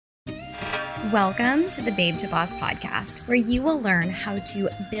Welcome to the Babe to Boss podcast, where you will learn how to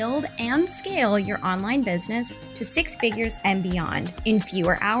build and scale your online business to 6 figures and beyond in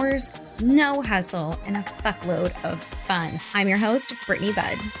fewer hours, no hustle, and a fuckload of fun. I'm your host, Brittany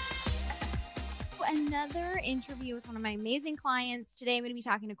Budd. Another interview with one of my amazing clients. Today, I'm going to be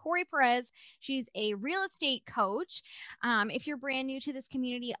talking to Corey Perez. She's a real estate coach. If you're brand new to this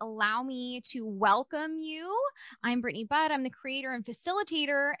community, allow me to welcome you. I'm Brittany Budd. I'm the creator and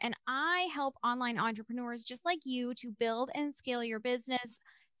facilitator, and I help online entrepreneurs just like you to build and scale your business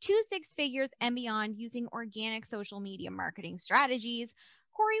to 6 figures and beyond using organic social media marketing strategies.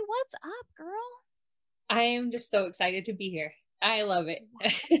 Corey, what's up, girl? I am just so excited to be here. I love it.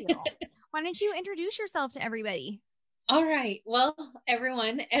 Why don't you introduce yourself to everybody? All right. Well,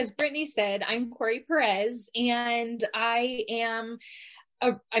 everyone, as Brittany said, I'm Corey Perez, and I'm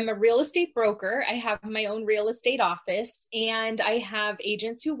a real estate broker. I have my own real estate office, and I have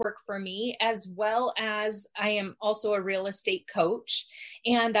agents who work for me, as well as I am also a real estate coach,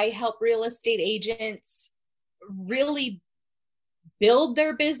 and I help real estate agents really build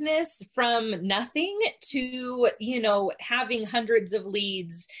their business from nothing to, having hundreds of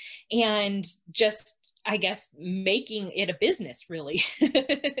leads and just, I guess, making it a business, really.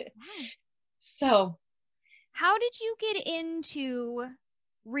 So how did you get into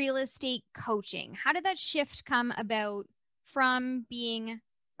real estate coaching? How did that shift come about from being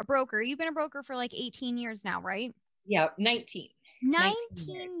a broker? You've been a broker for like 18 years now, right? Yeah, 19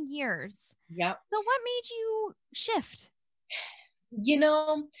 years. Yep. So what made you shift?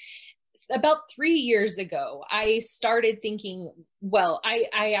 About 3 years ago, I started thinking,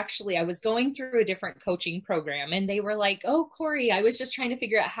 I was going through a different coaching program, and they were like, "Oh, Corey, I was just trying to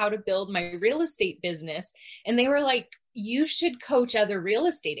figure out how to build my real estate business." And they were like, "You should coach other real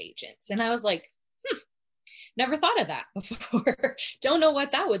estate agents." And I was like, never thought of that before. Don't know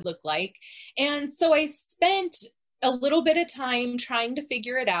what that would look like. And so I spent a little bit of time trying to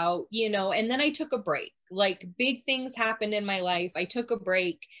figure it out, and then I took a break. Like, big things happened in my life. I took a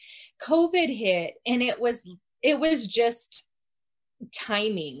break. COVID hit, and it was just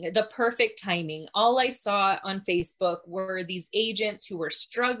timing, the perfect timing. All I saw on Facebook were these agents who were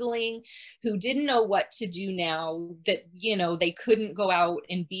struggling, who didn't know what to do now that, they couldn't go out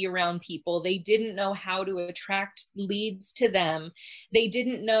and be around people. They didn't know how to attract leads to them. They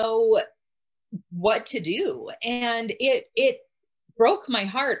didn't know what to do. And it broke my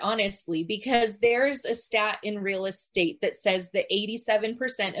heart, honestly, because there's a stat in real estate that says that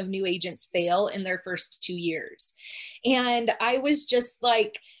 87% of new agents fail in their first 2 years. And I was just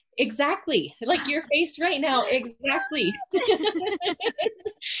like, exactly, like your face right now. Exactly.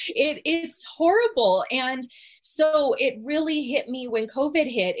 It's horrible. And so it really hit me when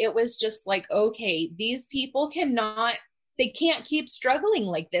COVID hit. It was just like, okay, these people they can't keep struggling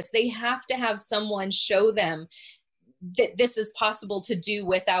like this. They have to have someone show them that this is possible to do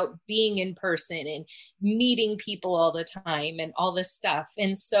without being in person and meeting people all the time and all this stuff.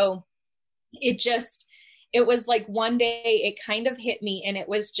 And so it was like one day it kind of hit me, and it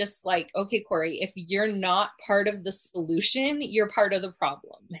was just like, okay, Corey, if you're not part of the solution, you're part of the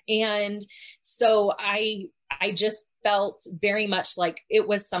problem. And so I just felt very much like it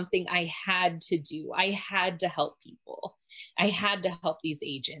was something I had to do. I had to help people. I had to help these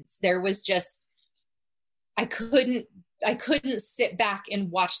agents. There was just, I couldn't sit back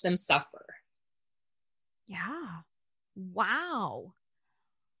and watch them suffer. Yeah. Wow.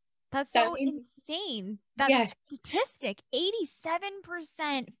 That's so insane. That statistic,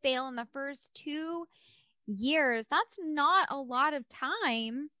 87% fail in the first 2 years. That's not a lot of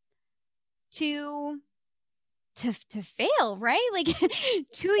time to fail, right? Like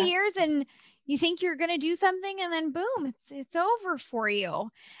 2 years, and you think you're going to do something, and then boom, it's over for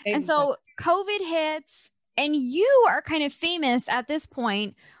you. Exactly. And so COVID hits, and you are kind of famous at this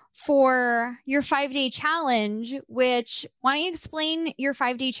point for your 5-day challenge, which, why don't you explain your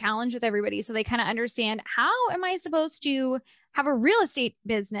 5-day challenge with everybody so they kind of understand, how am I supposed to have a real estate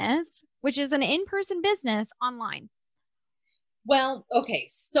business, which is an in-person business, online? Well, okay.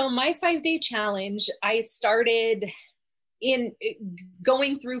 So my 5-day challenge, I started in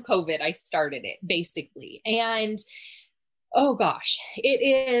going through COVID. I started it basically. And oh gosh,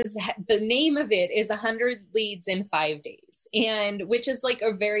 the name of it is 100 leads in 5 days, and which is like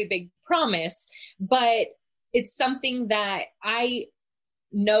a very big promise, but it's something that I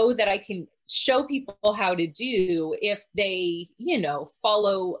know that I can show people how to do if they,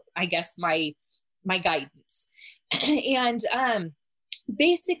 follow, I guess, my guidance. And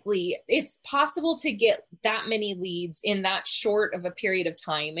basically, it's possible to get that many leads in that short of a period of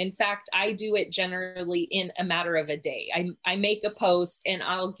time. In fact, I do it generally in a matter of a day. I make a post and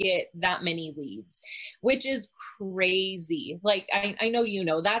I'll get that many leads, which is crazy. Like, I know, you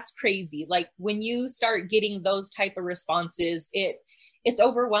know, that's crazy. Like when you start getting those type of responses, it's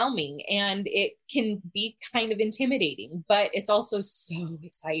overwhelming and it can be kind of intimidating, but it's also so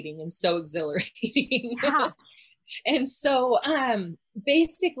exciting and so exhilarating. Yeah. And so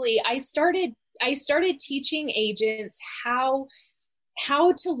basically I started teaching agents how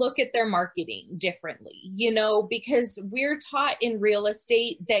to look at their marketing differently, you know, because we're taught in real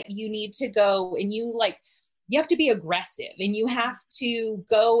estate that you need to go and you have to be aggressive and you have to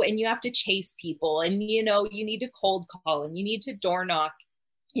go and you have to chase people and, you know, you need to cold call and you need to door knock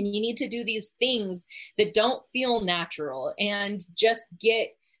and you need to do these things that don't feel natural and just get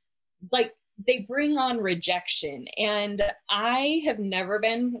like, they bring on rejection, and I have never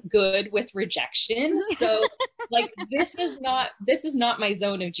been good with rejection. So like, this is not my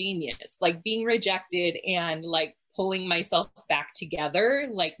zone of genius, like being rejected and like pulling myself back together.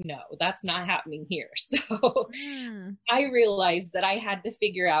 Like, no, that's not happening here. So I realized that I had to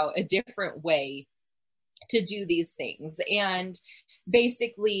figure out a different way to do these things. And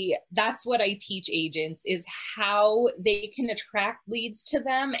basically that's what I teach agents, is how they can attract leads to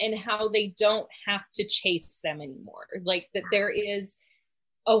them and how they don't have to chase them anymore. Like that there is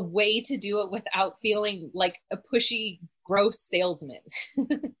a way to do it without feeling like a pushy, gross salesman.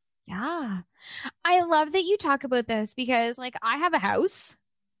 Yeah. I love that you talk about this because like I have a house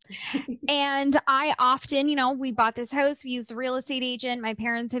and I often, you know, we bought this house, we used a real estate agent. My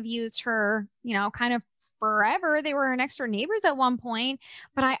parents have used her, you know, kind of forever. They were our next door neighbors at one point,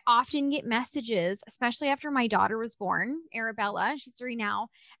 but I often get messages, especially after my daughter was born, Arabella, she's 3 now.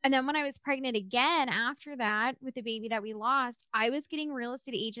 And then when I was pregnant again, after that, with the baby that we lost, I was getting real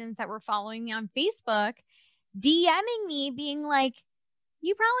estate agents that were following me on Facebook, DMing me being like,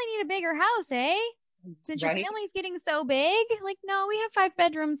 you probably need a bigger house, eh? Since your family's getting so big. Like, no, we have 5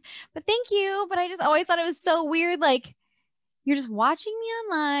 bedrooms, but thank you. But I just always thought it was so weird. Like, you're just watching me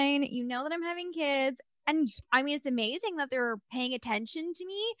online. You know that I'm having kids. And I mean, it's amazing that they're paying attention to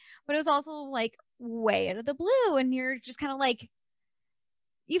me, but it was also like way out of the blue. And you're just kind of like,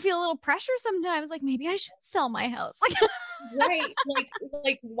 you feel a little pressure sometimes. Like, maybe I should sell my house. Right.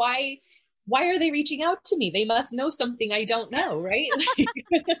 Like why are they reaching out to me? They must know something I don't know, right?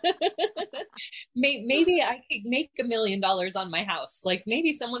 Maybe I could make $1 million on my house. Like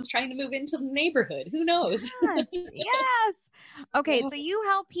maybe someone's trying to move into the neighborhood. Who knows? Yes. Okay. So you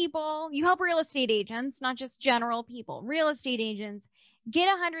help people, you help real estate agents, not just general people, real estate agents get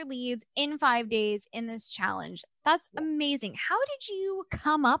 100 leads in 5 days in this challenge. That's amazing. How did you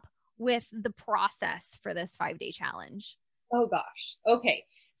come up with the process for this 5-day challenge? Oh gosh. Okay.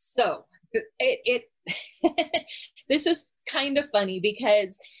 So it this is kind of funny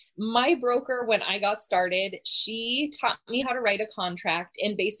because my broker, when I got started, she taught me how to write a contract,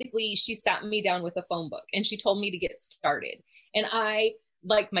 and basically she sat me down with a phone book and she told me to get started. And I,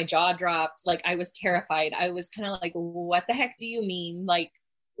 like, my jaw dropped. Like, I was terrified. I was kind of like, what the heck do you mean? Like,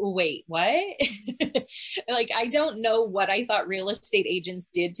 wait, what? Like, I don't know what I thought real estate agents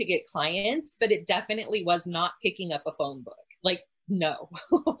did to get clients, but it definitely was not picking up a phone book. Like, no.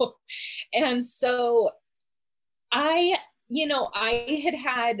 And so I had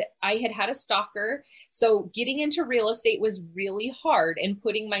had a stalker. So getting into real estate was really hard, and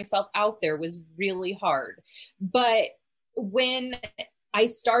putting myself out there was really hard. But when I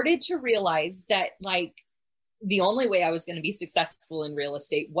started to realize that, like, the only way I was going to be successful in real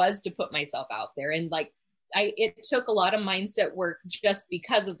estate was to put myself out there. And like, it took a lot of mindset work just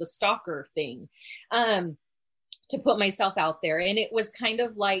because of the stalker thing, to put myself out there. And it was kind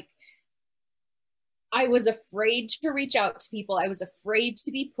of like, I was afraid to reach out to people. I was afraid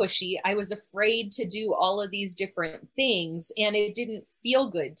to be pushy. I was afraid to do all of these different things, and it didn't feel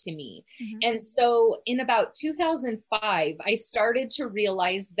good to me. Mm-hmm. And so in about 2005, I started to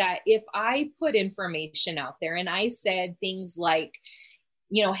realize that if I put information out there and I said things like,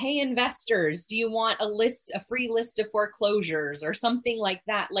 you know, hey, investors, do you want a free list of foreclosures or something like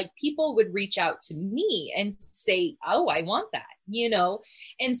that? Like, people would reach out to me and say, oh, I want that, you know?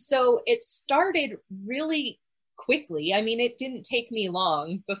 And so it started really quickly. I mean, it didn't take me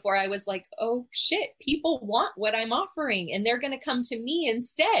long before I was like, oh shit, people want what I'm offering and they're going to come to me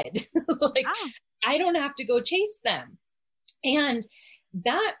instead. Like, oh. I don't have to go chase them. And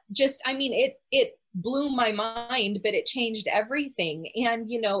that just, I mean, it blew my mind, but it changed everything. And,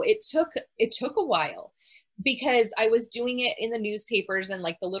 you know, it took a while, because I was doing it in the newspapers and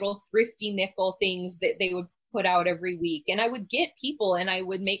like the little thrifty nickel things that they would put out every week, and I would get people and I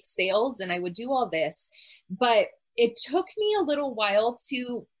would make sales and I would do all this. But it took me a little while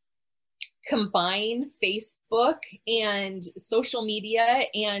to combine Facebook and social media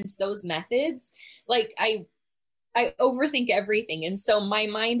and those methods. Like I overthink everything. And so my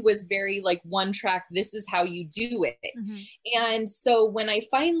mind was very like one track, this is how you do it. Mm-hmm. And so when I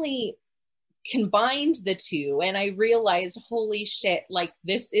finally combined the two and I realized, holy shit, like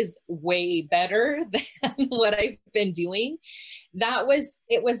this is way better than what I've been doing,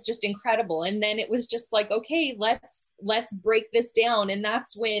 it was just incredible. And then it was just like, okay, let's break this down. And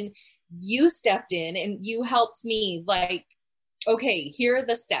that's when you stepped in and you helped me, like, okay, here are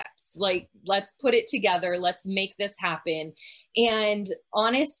the steps. Like, let's put it together. Let's make this happen. And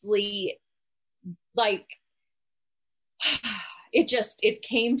honestly, like, it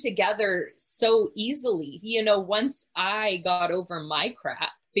came together so easily, you know, once I got over my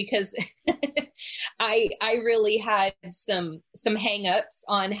crap, because I really had some hangups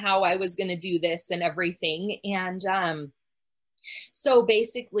on how I was going to do this and everything. And, so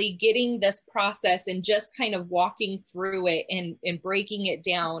basically getting this process and just kind of walking through it and breaking it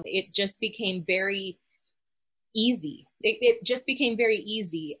down, it just became very easy. It just became very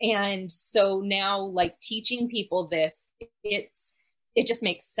easy. And so now, like, teaching people this, it just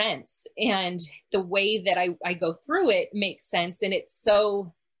makes sense. And the way that I go through it makes sense. And it's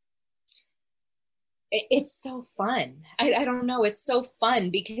so fun. I don't know. It's so fun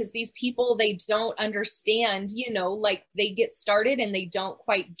because these people, they don't understand, you know, like they get started and they don't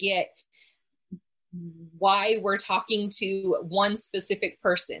quite get why we're talking to one specific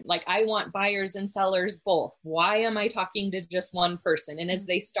person. Like, I want buyers and sellers both. Why am I talking to just one person? And as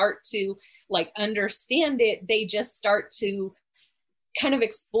they start to like understand it, they just start to kind of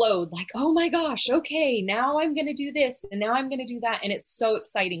explode, like, oh my gosh, okay, now I'm going to do this and now I'm going to do that. And it's so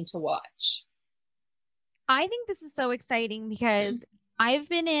exciting to watch. I think this is so exciting because I've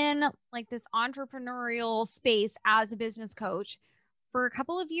been in like this entrepreneurial space as a business coach for a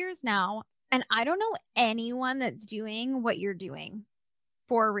couple of years now. And I don't know anyone that's doing what you're doing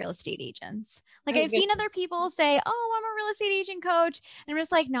for real estate agents. Like, I've seen other people say, oh, I'm a real estate agent coach. And I'm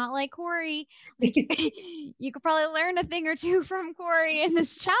just like, not like Corey. Like, you could probably learn a thing or two from Corey in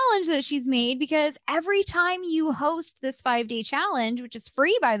this challenge that she's made, because every time you host this 5-day challenge, which is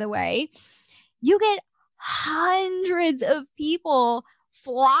free, by the way, you get hundreds of people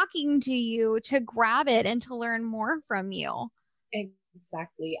flocking to you to grab it and to learn more from you.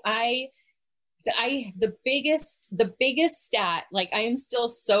 Exactly. The biggest stat, like, I am still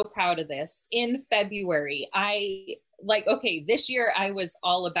so proud of this. In February, okay, this year I was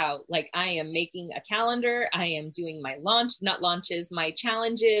all about, like, I am making a calendar. I am doing my my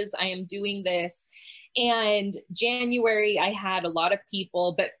challenges. I am doing this. And January, I had a lot of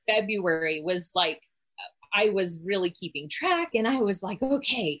people, but February was like, I was really keeping track, and I was like,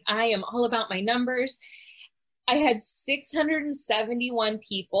 okay, I am all about my numbers. I had 671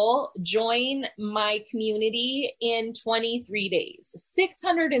 people join my community in 23 days.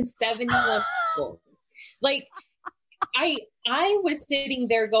 671 people. Like, I was sitting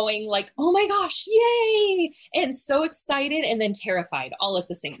there going like, oh my gosh, yay, and so excited and then terrified all at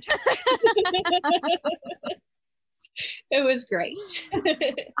the same time. It was great.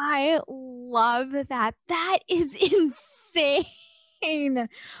 I love that. That is insane.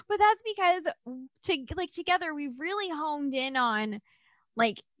 But that's because together we've really honed in on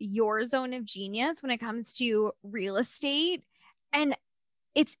like your zone of genius when it comes to real estate. And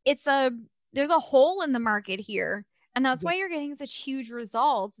there's a hole in the market here. And that's why you're getting such huge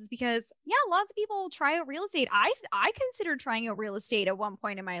results, is because, yeah, lots of people try out real estate. I considered trying out real estate at one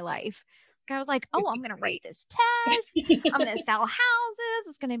point in my life. I was like, oh, I'm going to write this test. I'm going to sell houses.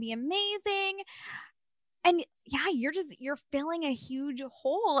 It's going to be amazing. And yeah, you're filling a huge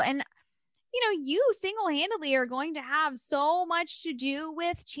hole. And, you know, you single-handedly are going to have so much to do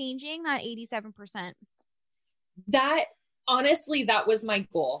with changing that 87%. That, honestly, that was my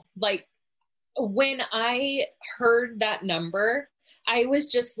goal. Like, when I heard that number, I was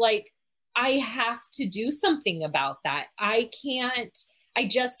just like, I have to do something about that. I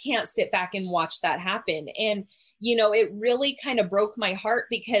just can't sit back and watch that happen. And, you know, it really kind of broke my heart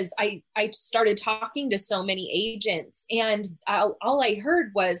because I started talking to so many agents, and all I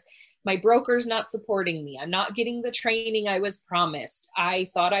heard was, my broker's not supporting me. I'm not getting the training I was promised. I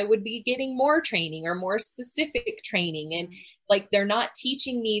thought I would be getting more training or more specific training. And like, they're not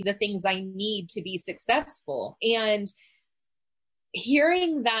teaching me the things I need to be successful. And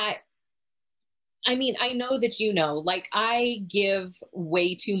hearing that, I mean, I know that, you know, like, I give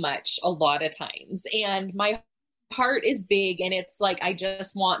way too much a lot of times, and my heart is big, and it's like, I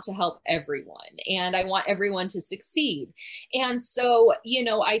just want to help everyone and I want everyone to succeed. And so, you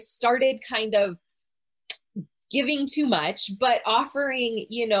know, I started kind of giving too much, but offering,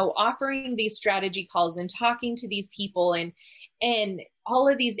 you know, offering these strategy calls and talking to these people, and all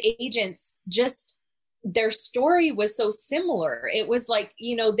of these agents, just their story was so similar. It was like,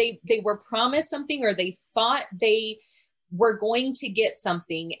 you know, they were promised something, or they thought they were going to get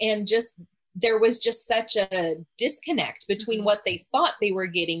something, and just there was just such a disconnect between what they thought they were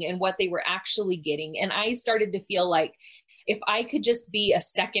getting and what they were actually getting. And I started to feel like, if I could just be a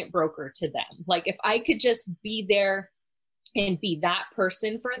second broker to them, like if I could just be there and be that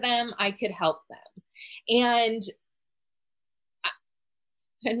person for them, I could help them. And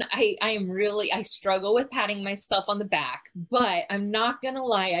I am really, I struggle with patting myself on the back, but I'm not going to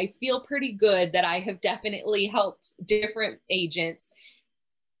lie. I feel pretty good that I have definitely helped different agents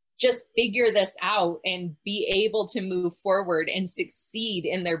just figure this out and be able to move forward and succeed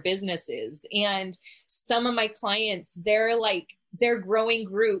in their businesses. And some of my clients, they're growing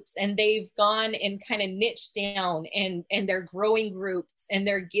groups, and they've gone and kind of niched down, and they're growing groups, and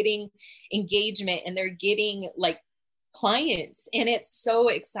they're getting engagement, and they're getting like clients, and it's so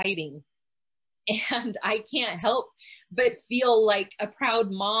exciting. And I can't help but feel like a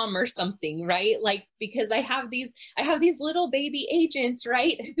proud mom or something, right? Like, because I have these little baby agents,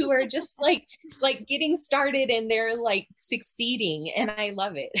 right, who are just like getting started, and they're like succeeding, and I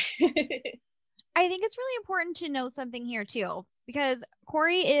love it. I think it's really important to know something here too, because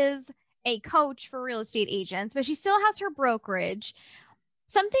Corey is a coach for real estate agents, but she still has her brokerage.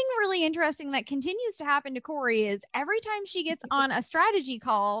 Something really interesting that continues to happen to Corey is every time she gets on a strategy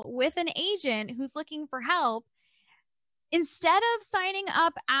call with an agent who's looking for help, instead of signing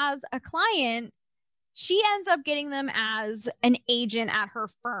up as a client, she ends up getting them as an agent at her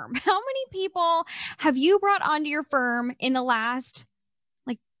firm. How many people have you brought onto your firm in the last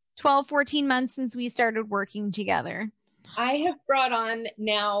like 12, 14 months since we started working together? I have brought on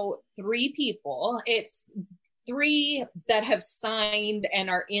now 3 people. It's 3 that have signed and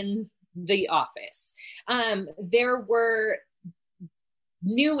are in the office. There were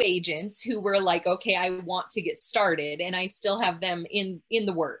new agents who were like, okay, I want to get started, and I still have them in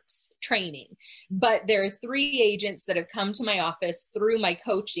the works training. But there are 3 agents that have come to my office through my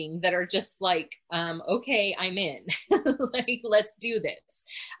coaching that are just like, okay, I'm in. Like, let's do this.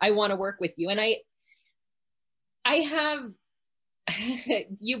 I want to work with you. And I have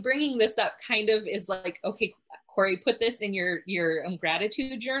you bringing this up kind of is like, okay, Corey, put this in your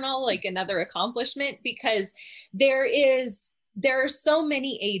gratitude journal, like another accomplishment, because there are so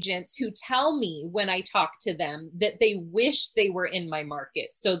many agents who tell me when I talk to them that they wish they were in my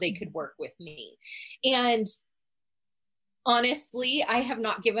market so they could work with me. And honestly, I have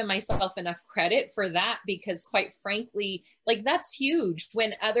not given myself enough credit for that, because quite frankly, like, that's huge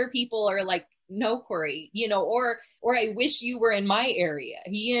when other people are like, no, Corey, you know, or I wish you were in my area,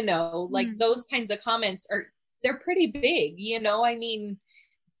 you know, like those kinds of comments they're pretty big, you know. I mean,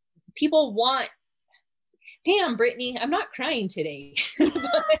 people want, damn, Brittany, I'm not crying today.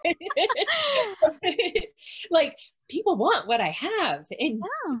 Like, people want what I have, and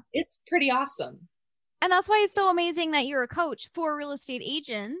it's pretty awesome. And that's why it's so amazing that you're a coach for real estate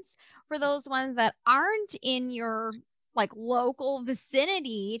agents, for those ones that aren't in your like local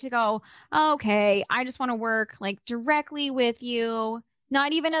vicinity, to go, okay, I just want to work like directly with you,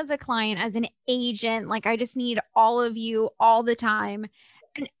 not even as a client, as an agent. Like, I just need all of you all the time.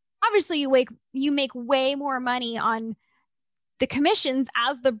 And obviously you make way more money on the commissions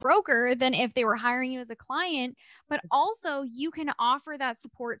as the broker than if they were hiring you as a client, but also you can offer that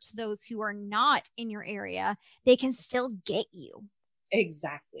support to those who are not in your area. They can still get you.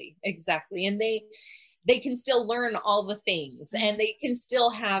 Exactly. And they can still learn all the things, and they can still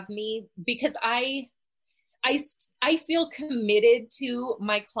have me, because I feel committed to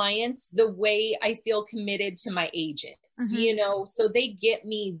my clients the way I feel committed to my agents, you know, so they get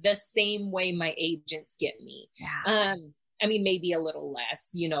me the same way my agents get me. Yeah. I mean, maybe a little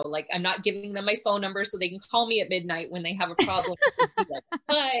less, you know, like, I'm not giving them my phone number so they can call me at midnight when they have a problem, but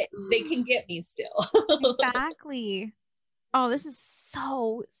they can get me still. Exactly. Oh, this is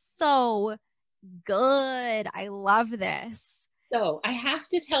so good. I love this. So I have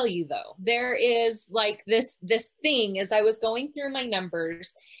to tell you though, there is like this thing as I was going through my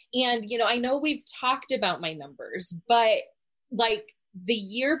numbers, and, you know, I know we've talked about my numbers, but like the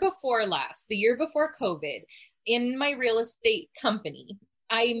year before COVID, in my real estate company,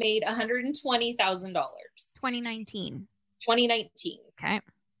 I made $120,000. 2019. Okay.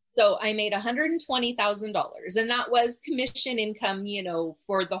 So I made $120,000, and that was commission income, you know,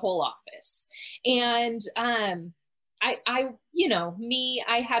 for the whole office. And I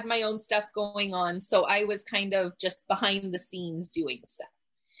had my own stuff going on. So I was kind of just behind the scenes doing stuff.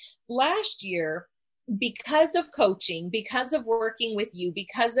 Last year, because of coaching, because of working with you,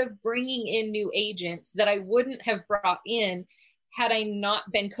 because of bringing in new agents that I wouldn't have brought in had I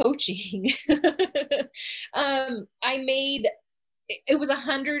not been coaching, it was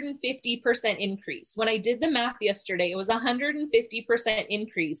 150% increase. When I did the math yesterday, it was 150%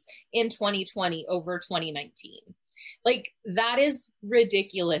 increase in 2020 over 2019. Like, that is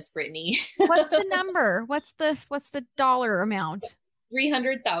ridiculous, Brittany. What's the number? What's the dollar amount?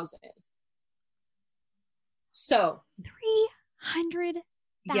 300,000. So $300,000.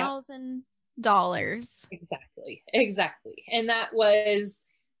 Exactly. And that was,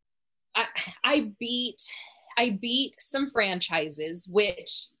 I beat some franchises,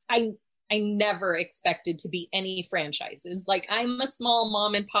 which I never expected to be any franchises. Like, I'm a small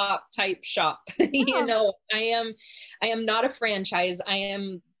mom and pop type shop. Yeah. I am not a franchise. I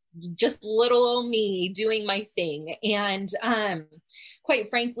am just little old me doing my thing. And quite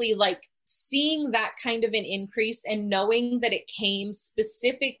frankly, like, seeing that kind of an increase and knowing that it came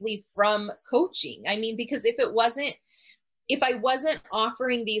specifically from coaching. I mean, because if I wasn't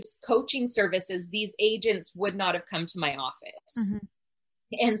offering these coaching services, these agents would not have come to my office.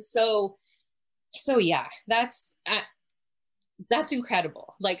 Mm-hmm. And so yeah, that's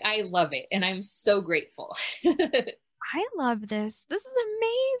incredible. Like, I love it. And I'm so grateful. I love this. This is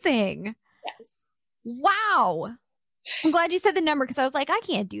amazing. Yes. Wow. I'm glad you said the number, because I was like, I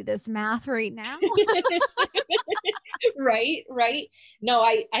can't do this math right now. Right. No,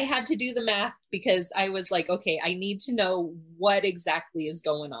 I had to do the math because I was like, okay, I need to know what exactly is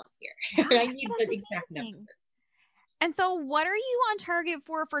going on here. Yeah, I need the exact number. And so what are you on target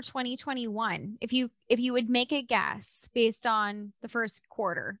for 2021? If you would make a guess based on the first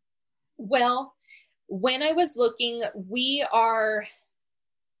quarter? Well, when I was looking, we are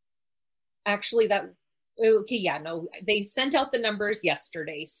actually okay, yeah, no, they sent out the numbers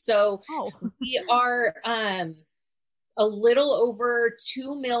yesterday. So we are a little over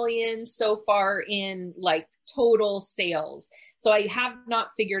 2 million so far in like total sales. So I have not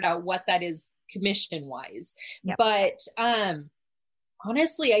figured out what that is commission wise. Yep. But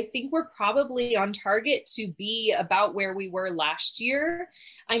honestly, I think we're probably on target to be about where we were last year.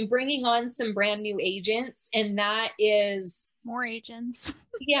 I'm bringing on some brand new agents, and that is more agents.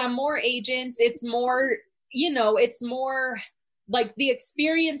 Yeah, more agents. It's more, it's more like the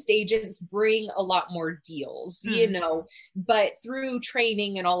experienced agents bring a lot more deals, but through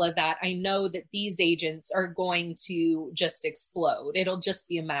training and all of that, I know that these agents are going to just explode. It'll just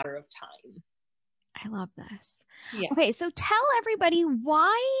be a matter of time. I love this. Yes. Okay, so tell everybody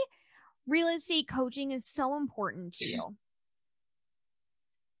why real estate coaching is so important to you.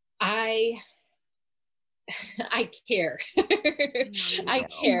 I care. I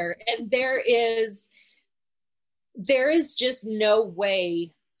care. And there is just no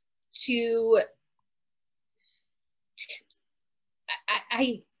way to,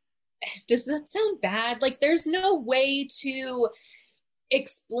 does that sound bad? Like, there's no way to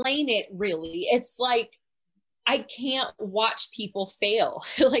explain it really. It's like, I can't watch people fail.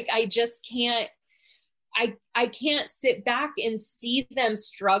 Like, I just can't, I can't sit back and see them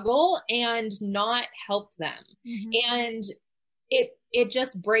struggle and not help them. Mm-hmm. And it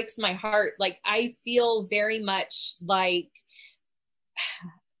just breaks my heart. Like, I feel very much like,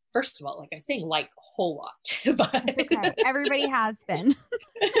 first of all, like I'm saying, like a whole lot, but okay. Everybody has been.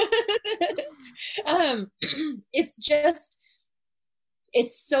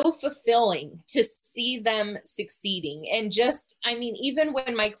 It's so fulfilling to see them succeeding. And just, I mean, even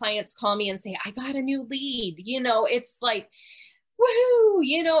when my clients call me and say, I got a new lead, it's like, woohoo,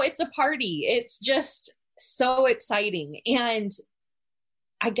 it's a party. It's just so exciting. And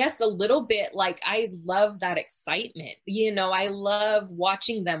I guess a little bit like, I love that excitement. I love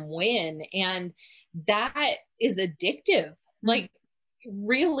watching them win. And that is addictive, like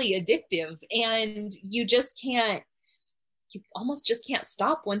really addictive. And you almost just can't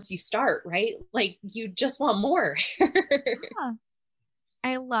stop once you start, right? Like, you just want more. Yeah.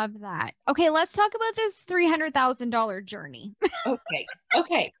 I love that. Okay, let's talk about this $300,000 journey.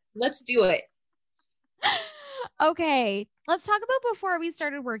 Okay, let's do it. Okay, let's talk about before we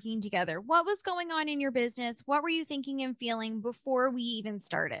started working together. What was going on in your business? What were you thinking and feeling before we even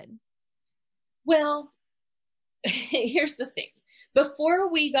started? Well, here's the thing.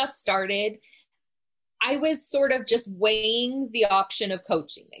 Before we got started, I was sort of just weighing the option of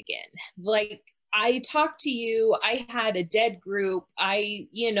coaching again. Like, I talked to you, I had a dead group. I,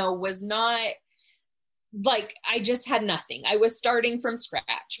 was not like I just had nothing. I was starting from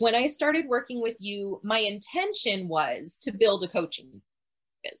scratch. When I started working with you, my intention was to build a coaching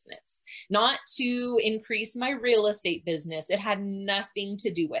business, not to increase my real estate business. It had nothing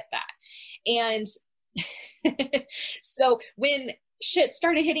to do with that. And so when shit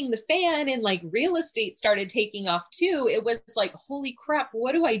started hitting the fan and like real estate started taking off too, it was like, holy crap,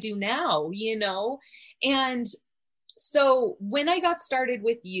 what do I do now? You know? And so when I got started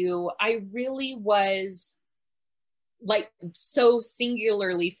with you, I really was like so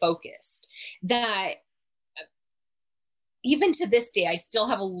singularly focused that even to this day, I still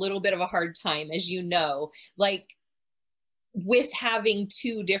have a little bit of a hard time, as you know, like with having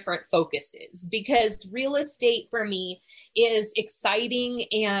two different focuses, because real estate for me is exciting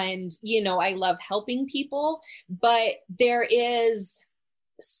and, you know, I love helping people, but there is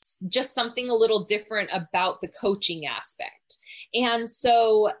just something a little different about the coaching aspect. And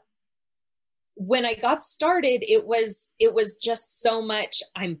so when I got started, it was just so much,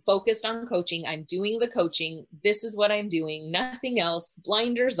 I'm focused on coaching. I'm doing the coaching. This is what I'm doing. Nothing else.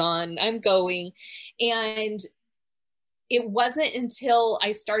 Blinders on. I'm going. And it wasn't until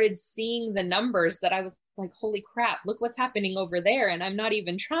I started seeing the numbers that I was like, holy crap, look what's happening over there. And I'm not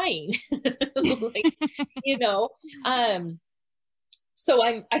even trying, like, you know, so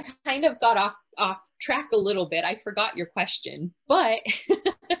I kind of got off track a little bit. I forgot your question, but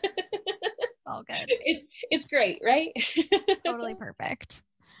all good. It's great, right? Totally perfect.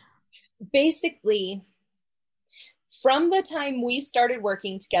 Basically, from the time we started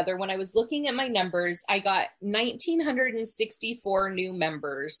working together, when I was looking at my numbers, I got 1,964 new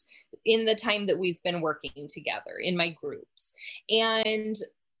members in the time that we've been working together in my groups. And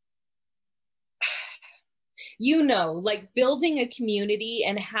you know, like building a community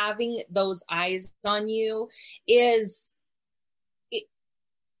and having those eyes on you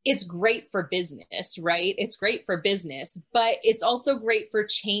it's great for business, right? It's great for business, but it's also great for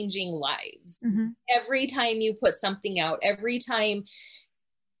changing lives. Mm-hmm. Every time you put something out, every time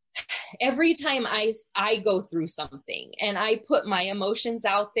I go through something and I put my emotions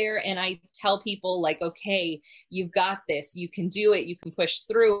out there and I tell people like, okay, you've got this, you can do it, you can push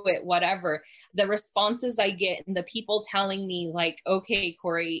through it, whatever. The responses I get and the people telling me like, okay,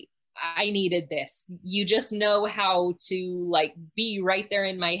 Corey, I needed this. You just know how to like be right there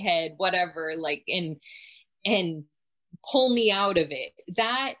in my head, whatever, like, and pull me out of it.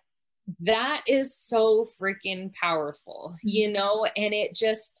 That is so freaking powerful, you know? And it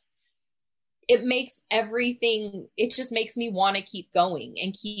makes everything, it just makes me want to keep going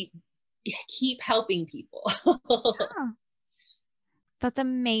and keep helping people. Yeah. That's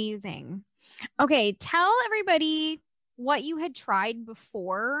amazing. Okay. Tell everybody what you had tried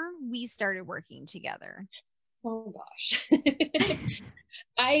before we started working together. Oh gosh.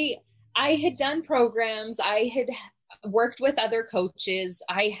 I had done programs. I had worked with other coaches.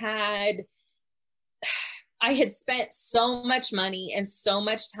 I had spent so much money and so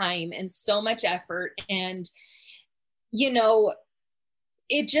much time and so much effort. And, you know,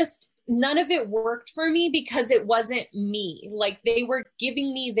 none of it worked for me because it wasn't me. Like they were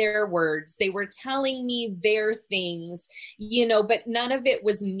giving me their words. They were telling me their things, you know, but none of it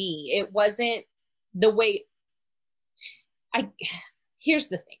was me. It wasn't the way here's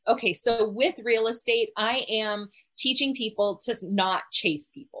the thing. Okay. So with real estate, I am teaching people to not chase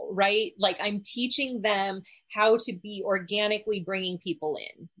people, right? Like I'm teaching them how to be organically bringing people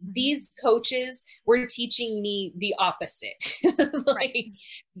in. Mm-hmm. These coaches were teaching me the opposite. Like, right.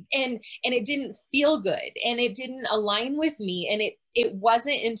 And it didn't feel good and it didn't align with me. And it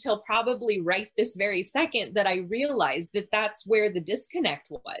wasn't until probably right this very second that I realized that that's where the disconnect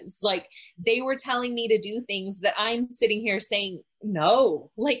was. Like they were telling me to do things that I'm sitting here saying,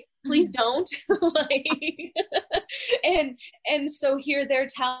 no, like, please don't. Like, and so here they're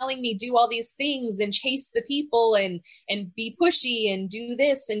telling me do all these things and chase the people and be pushy and do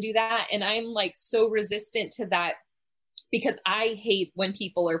this and do that. And I'm like so resistant to that because I hate when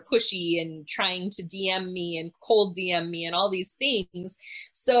people are pushy and trying to DM me and cold DM me and all these things.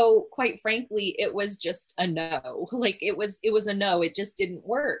 So quite frankly, it was just a no. Like it was a no. It just didn't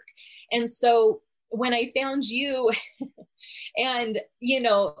work. And so when I found you and, you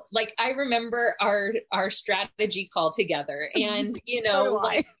know, like I remember our strategy call together and, you know,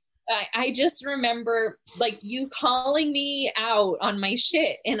 like I just remember like you calling me out on my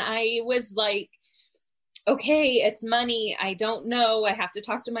shit. And I was like, okay, it's money. I don't know. I have to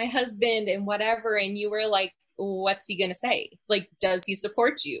talk to my husband and whatever. And you were like, what's he going to say? Like, does he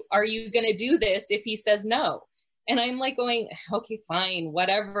support you? Are you going to do this if he says no? And I'm like going, okay, fine,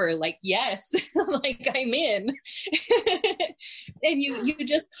 whatever. Like, yes, like I'm in. And you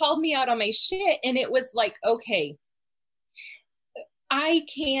just called me out on my shit. And it was like, okay, I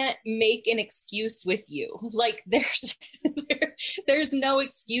can't make an excuse with you. Like there's no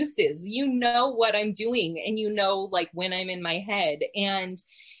excuses. You know what I'm doing, and you know, like when I'm in my head. And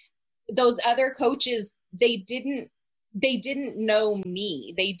those other coaches, they didn't know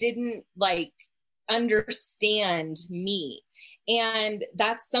me. They didn't like understand me. And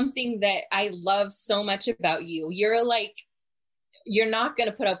that's something that I love so much about you. You're like, you're not going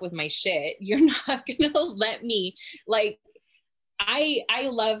to put up with my shit. You're not going to let me, like, I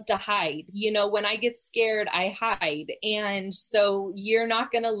love to hide. You know, when I get scared, I hide. And so you're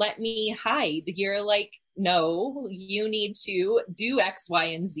not going to let me hide. You're like, no, you need to do X, Y,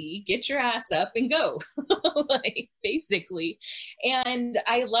 and Z, get your ass up and go, like basically. And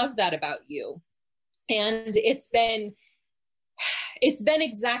I love that about you. And it's been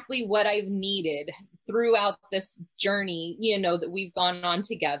exactly what I've needed throughout this journey, you know, that we've gone on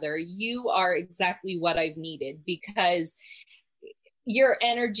together. You are exactly what I've needed, because your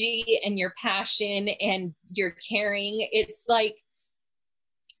energy and your passion and your caring, it's like,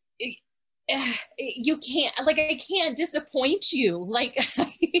 you can't, like, I can't disappoint you. Like,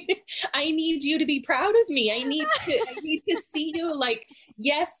 I need you to be proud of me. I need to see you like,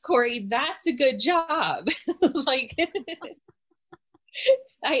 yes, Corey, that's a good job. Like,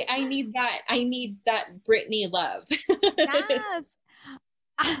 I need that Brittany love. Yes.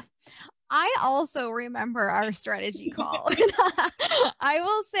 I also remember our strategy call. I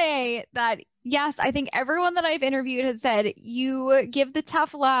will say that, yes, I think everyone that I've interviewed had said you give the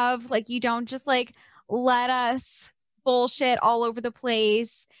tough love. Like, you don't just like let us bullshit all over the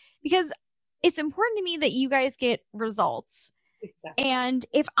place, because it's important to me that you guys get results. Exactly. And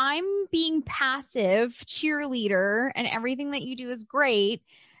if I'm being passive cheerleader and everything that you do is great,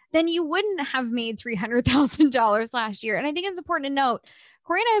 then you wouldn't have made $300,000 last year. And I think it's important to note,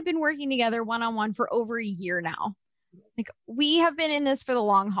 Corey and I have been working together one-on-one for over a year now. Like, we have been in this for the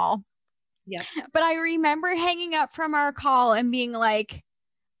long haul. Yeah. But I remember hanging up from our call and being like,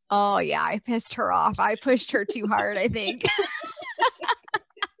 oh yeah, I pissed her off. I pushed her too hard, I think.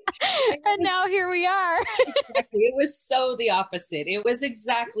 And now here we are. Exactly. It was so the opposite. It was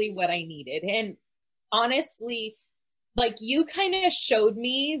exactly what I needed. And honestly, like, you kind of showed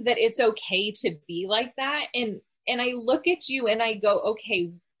me that it's okay to be like that. And I look at you and I go,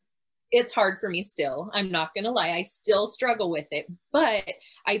 okay, it's hard for me still. I'm not going to lie. I still struggle with it, but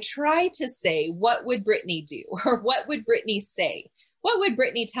I try to say, what would Brittany do? Or what would Brittany say? What would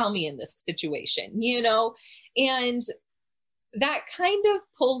Brittany tell me in this situation? You know? And that kind of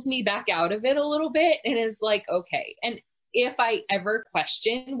pulls me back out of it a little bit and is like, okay. And if I ever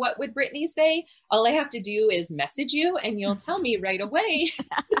question what would Brittany say, all I have to do is message you and you'll tell me right away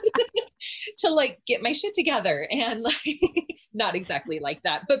to like get my shit together. And like, not exactly like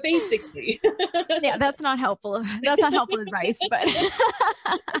that, but basically. Yeah, that's not helpful. That's not helpful advice, but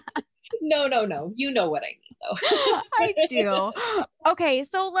no. You know what I mean though. I do. Okay.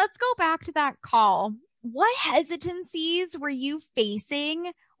 So let's go back to that call. What hesitancies were you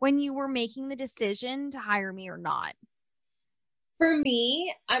facing when you were making the decision to hire me or not? For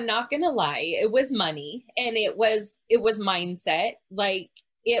me, I'm not going to lie, it was money, and it was mindset. Like,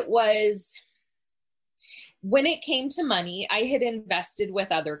 it was, when it came to money, I had invested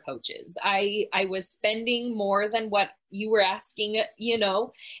with other coaches. I was spending more than what you were asking, you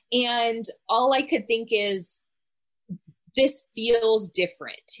know, and all I could think is, this feels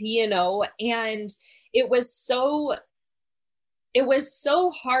different, you know, and it was so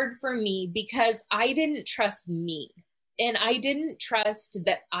hard for me because I didn't trust me. And I didn't trust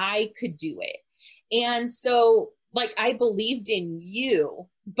that I could do it. And so, like, I believed in you,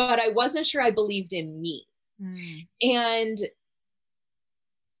 but I wasn't sure I believed in me. And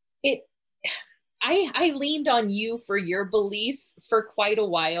I leaned on you for your belief for quite a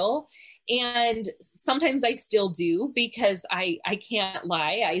while. And sometimes I still do, because I can't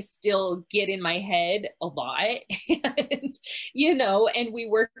lie. I still get in my head a lot, and, you know, and we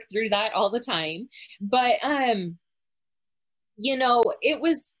work through that all the time. But, you know, it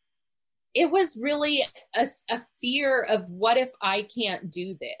was really a fear of, what if I can't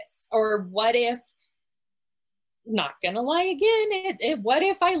do this? Or what if, not gonna lie again, what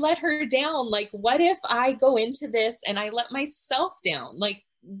if I let her down? Like, what if I go into this and I let myself down? Like,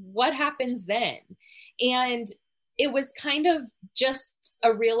 what happens then? And it was kind of just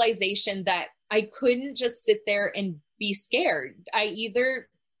a realization that I couldn't just sit there and be scared. I either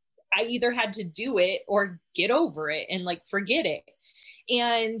had to do it or get over it and like forget it.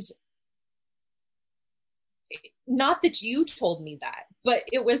 And not that you told me that, but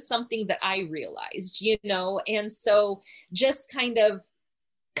it was something that I realized, you know? And so just kind of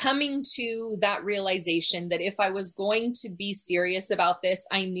coming to that realization that if I was going to be serious about this,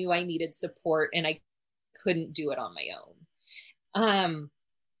 I knew I needed support and I couldn't do it on my own.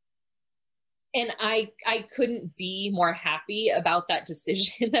 And I couldn't be more happy about that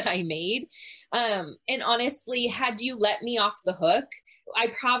decision that I made. And honestly, had you let me off the hook, I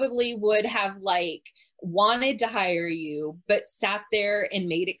probably would have like wanted to hire you, but sat there and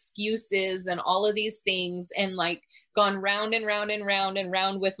made excuses and all of these things and like gone round and round and round and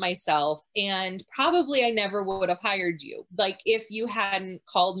round with myself. And probably I never would have hired you. Like if you hadn't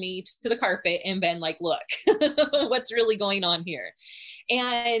called me to the carpet and been like, look, what's really going on here?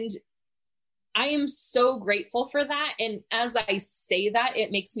 And I am so grateful for that. And as I say that,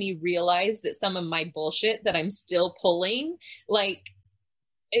 it makes me realize that some of my bullshit that I'm still pulling, like,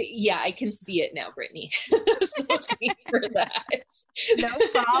 yeah, I can see it now, Brittany. So thanks for that. No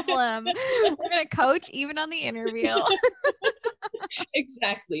problem. We're going to coach even on the interview.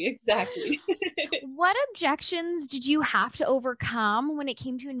 Exactly. What objections did you have to overcome when it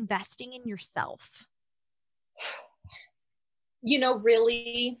came to investing in yourself? You know,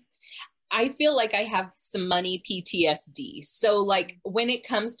 really, I feel like I have some money PTSD. So like when it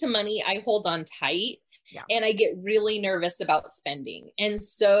comes to money, I hold on tight. Yeah. And I get really nervous about spending. And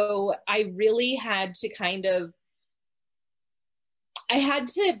so I really had to kind of, I had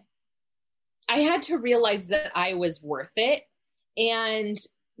to realize that I was worth it. And,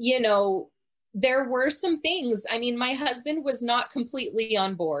 you know, there were some things, I mean, my husband was not completely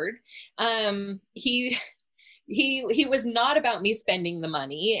on board. He was not about me spending the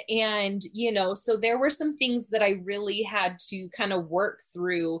money. And, you know, so there were some things that I really had to kind of work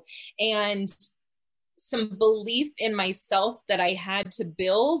through, and some belief in myself that I had to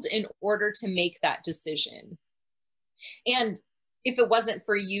build in order to make that decision. And if it wasn't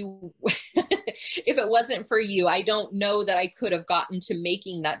for you, I don't know that I could have gotten to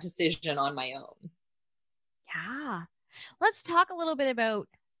making that decision on my own. Yeah. Let's talk a little bit about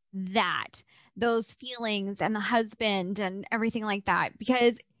that, those feelings and the husband and everything like that,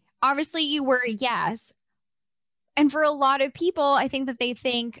 because obviously you were a yes. And for a lot of people, I think that they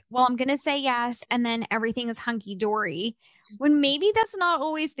think, well, I'm going to say yes, and then everything is hunky dory, when maybe that's not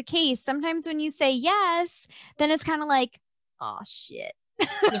always the case. Sometimes when you say yes, then it's kind of like, oh shit.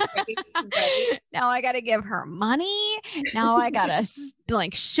 Right. Now I got to give her money. Now I got to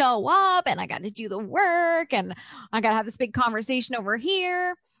like show up, and I got to do the work, and I got to have this big conversation over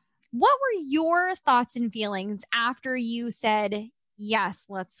here. What were your thoughts and feelings after you said, yes,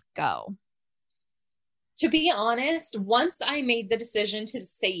 let's go? To be honest, once I made the decision to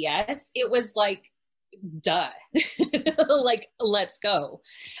say yes, it was like, duh, like, let's go.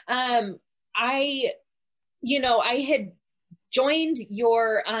 I had joined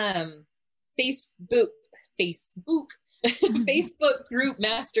your Facebook Facebook group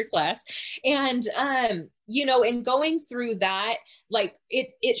masterclass. And, you know, and going through that, like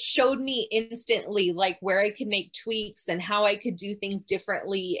it showed me instantly, like where I could make tweaks and how I could do things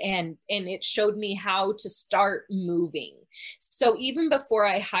differently. And it showed me how to start moving. So even before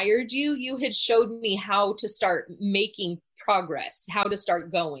I hired you, you had showed me how to start making progress, how to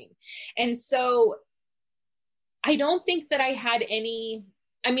start going. And so I don't think that I had any,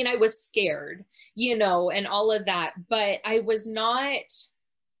 I mean, I was scared, you know, and all of that, but I was not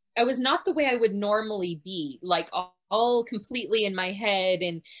the way I would normally be, like all completely in my head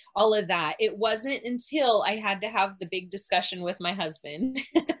and all of that. It wasn't until I had to have the big discussion with my husband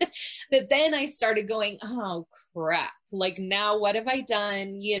that then I started going, oh crap, like now what have I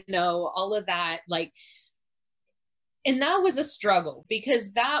done? You know, all of that, like, and that was a struggle,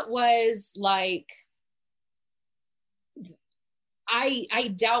 because that was like,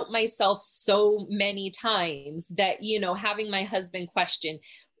 I doubt myself so many times that, you know, having my husband question,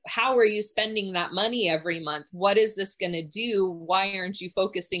 how are you spending that money every month? What is this going to do? Why aren't you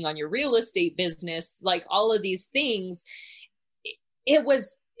focusing on your real estate business? Like all of these things. It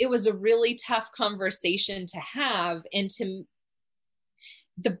was a really tough conversation to have. And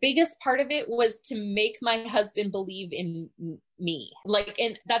the biggest part of it was to make my husband believe in me. Like,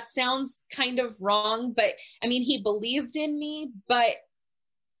 and that sounds kind of wrong, but I mean, he believed in me, but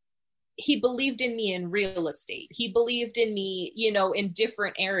he believed in me in real estate. He believed in me, you know, in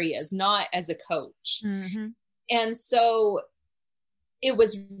different areas, not as a coach. Mm-hmm. And so it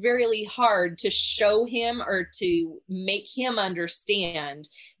was really hard to show him or to make him understand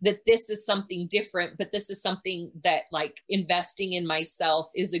that this is something different, but this is something that, like, investing in myself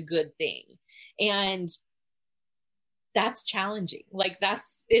is a good thing. And that's challenging. Like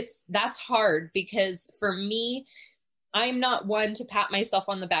that's hard, because for me, I'm not one to pat myself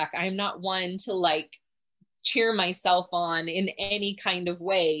on the back. I'm not one to like cheer myself on in any kind of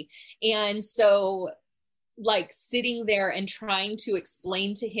way. And so like sitting there and trying to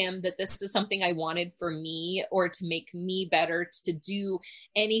explain to him that this is something I wanted for me, or to make me better, to do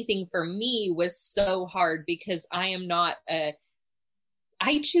anything for me, was so hard, because I am not a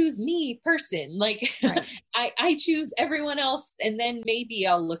I choose me person. Like right. I choose everyone else, and then maybe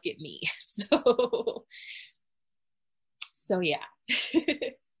I'll look at me. So yeah.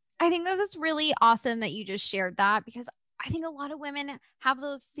 I think that that's really awesome that you just shared that, because I think a lot of women have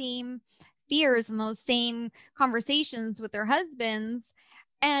those same fears and those same conversations with their husbands.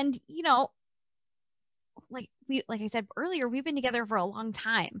 And, you know, like I said earlier, we've been together for a long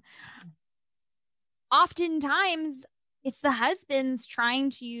time. Oftentimes it's the husbands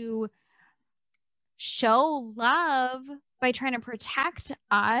trying to show love by trying to protect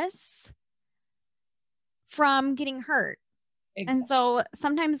us from getting hurt. Exactly. And so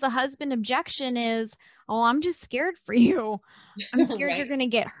sometimes the husband objection is, oh, I'm just scared for you. I'm scared right. You're going to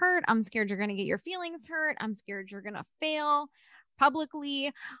get hurt. I'm scared you're going to get your feelings hurt. I'm scared you're going to fail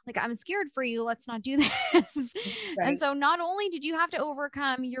publicly. Like, I'm scared for you. Let's not do this. Right. And so not only did you have to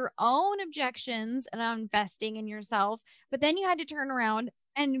overcome your own objections and investing in yourself, but then you had to turn around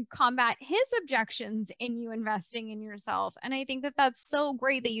and combat his objections in you investing in yourself. And I think that that's so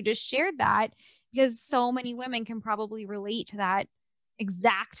great that you just shared that, because so many women can probably relate to that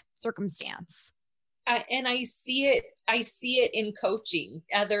exact circumstance. And I see it in coaching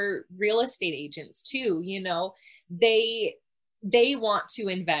other real estate agents too. You know, they want to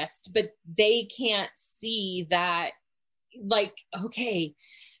invest, but they can't see that, like, okay,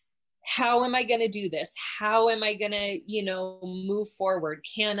 how am I going to do this? How am I going to, you know, move forward?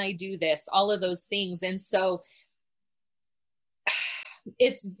 Can I do this? All of those things. And so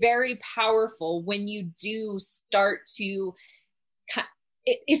it's very powerful when you do start to,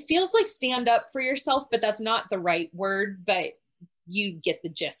 it feels like stand up for yourself, but that's not the right word, but you get the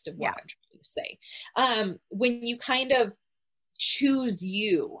gist of what I'm trying to say. When you kind of choose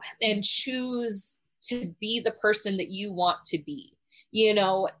you and choose to be the person that you want to be, you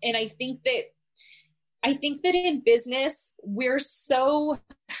know. And I think that in business, we're so,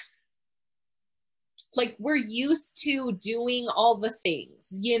 like, we're used to doing all the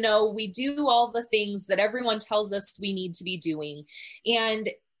things, you know, we do all the things that everyone tells us we need to be doing. And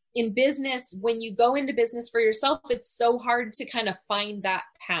in business, when you go into business for yourself, it's so hard to kind of find that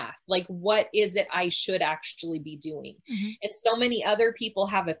path. Like, what is it I should actually be doing? Mm-hmm. And so many other people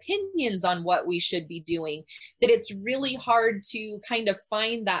have opinions on what we should be doing, that it's really hard to kind of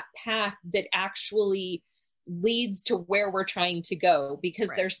find that path that actually leads to where we're trying to go, because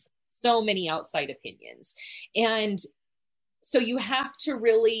right. There's so many outside opinions. And so you have to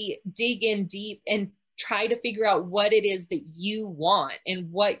really dig in deep and try to figure out what it is that you want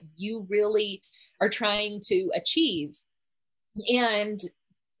and what you really are trying to achieve, and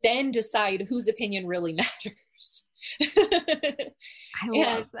then decide whose opinion really matters. I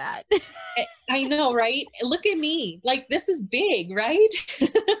love that. I know, right? Look at me. Like, this is big, right?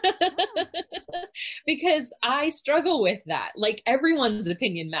 Because I struggle with that. Like, everyone's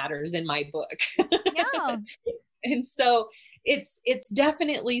opinion matters in my book. Yeah. And so it's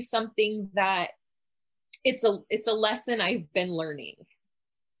definitely something that it's a lesson I've been learning,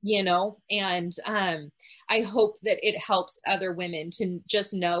 you know, and I hope that it helps other women to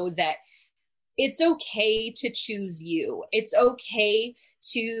just know that it's okay to choose you. It's okay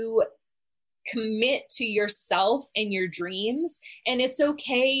to commit to yourself and your dreams. And it's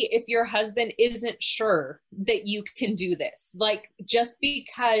okay if your husband isn't sure that you can do this. Like, just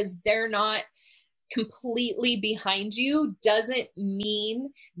because they're not completely behind you doesn't mean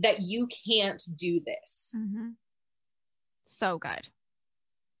that you can't do this. Mm-hmm. So good.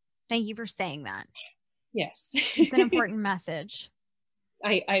 Thank you for saying that. Yes. It's an important message.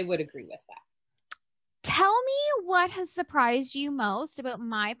 I would agree with that. Tell me what has surprised you most about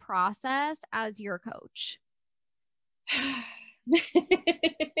my process as your coach.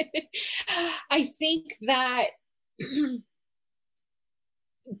 I think that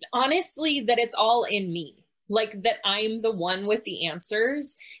honestly, that it's all in me. Like, that I'm the one with the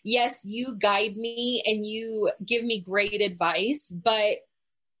answers. Yes, you guide me and you give me great advice, but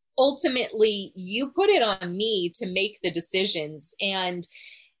ultimately you put it on me to make the decisions. And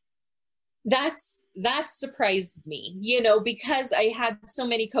That surprised me, you know, because I had so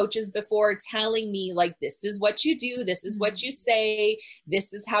many coaches before telling me like, this is what you do, this is what you say,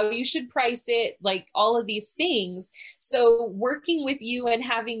 this is how you should price it, like all of these things. So working with you and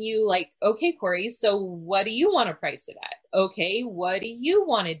having you like, okay, Corey, so what do you want to price it at? Okay, what do you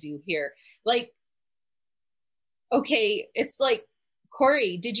want to do here? Like, okay, it's like,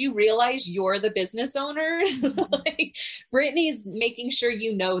 Corey, did you realize you're the business owner? Like, Brittany's making sure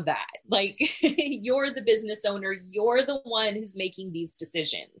you know that. Like, you're the business owner. You're the one who's making these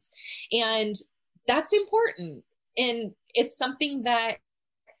decisions. And that's important. And it's something that,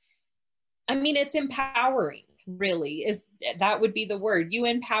 I mean, it's empowering, really, is that would be the word. You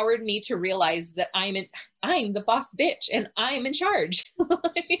empowered me to realize that I'm the boss bitch and I'm in charge.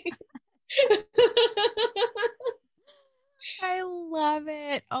 I love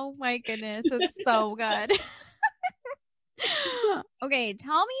it. Oh my goodness. It's so good. Okay.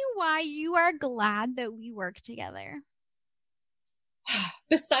 Tell me why you are glad that we work together.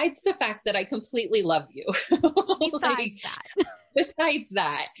 Besides the fact that I completely love you. Besides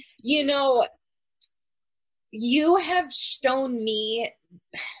that, you know, you have shown me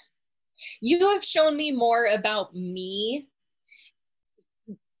more about me.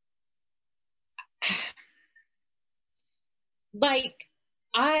 Like,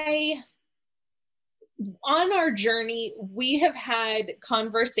 on our journey, we have had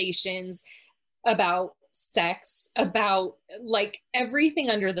conversations about sex, about like everything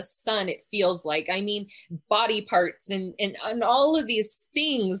under the sun, it feels like. I mean, body parts and all of these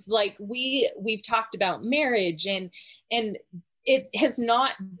things. Like we've talked about marriage, and it has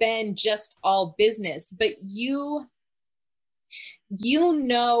not been just all business, but you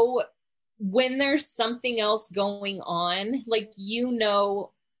know when there's something else going on, like, you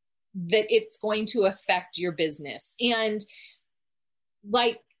know that it's going to affect your business. And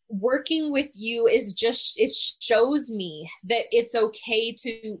like, working with you is just, it shows me that it's okay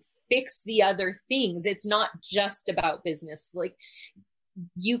to fix the other things. It's not just about business. Like,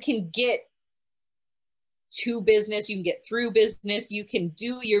 you can get to business, you can get through business, you can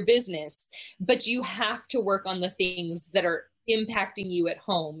do your business, but you have to work on the things that are impacting you at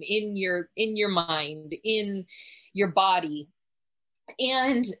home, in your mind, in your body.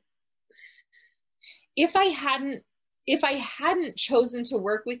 And if I hadn't chosen to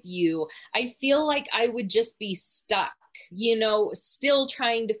work with you, I feel like I would just be stuck, you know, still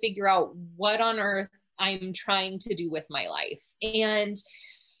trying to figure out what on earth I'm trying to do with my life. And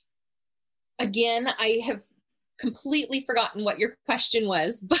again, I have completely forgotten what your question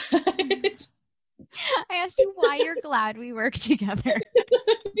was, but I asked you why you're glad we work together.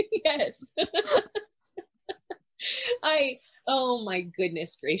 Yes. Oh my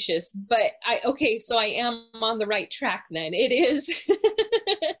goodness gracious. But so I am on the right track then. It is,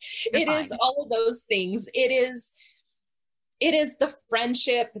 it is all of those things. It is the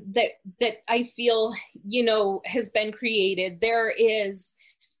friendship that I feel, you know, has been created. There is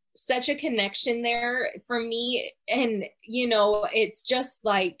such a connection there for me. And, you know, it's just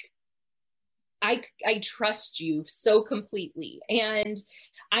like, I trust you so completely. And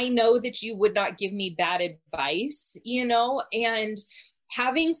I know that you would not give me bad advice, you know, and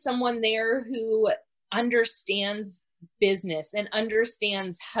having someone there who understands business and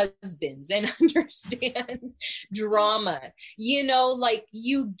understands husbands and understands drama, you know, like,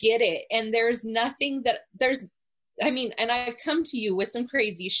 you get it. And there's nothing that and I've come to you with some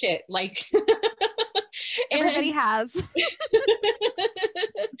crazy shit, like, everybody has.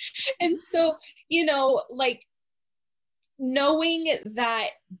 And so, you know, like, knowing that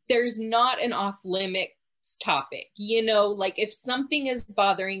there's not an off limits topic, you know, like, if something is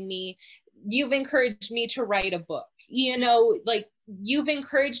bothering me, you've encouraged me to write a book, you know, like, you've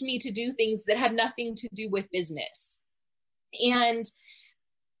encouraged me to do things that had nothing to do with business. And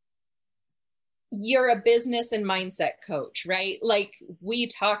you're a business and mindset coach, right? Like, we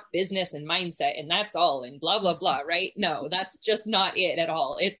talk business and mindset and that's all, and blah, blah, blah, right? No, that's just not it at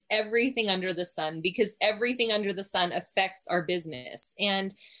all. It's everything under the sun, because everything under the sun affects our business.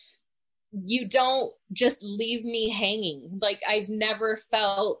 And you don't just leave me hanging. Like, I've never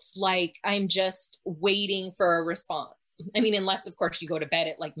felt like I'm just waiting for a response. I mean, unless of course you go to bed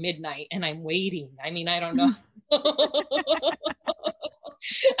at like midnight and I'm waiting. I mean, I don't know.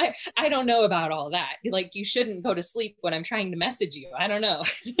 I don't know about all that. Like, you shouldn't go to sleep when I'm trying to message you. I don't know.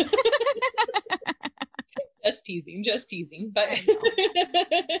 Just teasing. But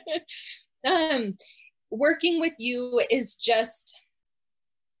working with you is just,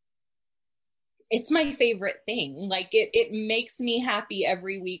 it's my favorite thing. Like, it makes me happy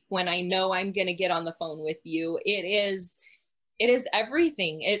every week when I know I'm going to get on the phone with you. It is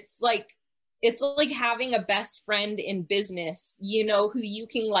everything. It's like, it's like having a best friend in business, you know, who you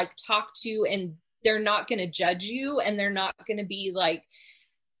can like talk to and they're not going to judge you and they're not going to be like,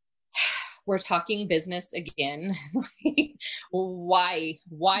 we're talking business again. Why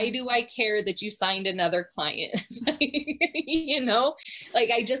do I care that you signed another client? You know, like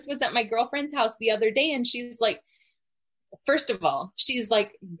I just was at my girlfriend's house the other day and she's like, first of all, she's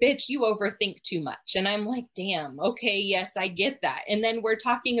like, bitch, you overthink too much. And I'm like, damn, okay, yes, I get that. And then we're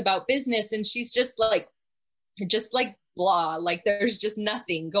talking about business and she's just like blah, like there's just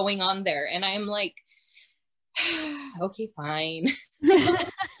nothing going on there. And I'm like, okay, fine.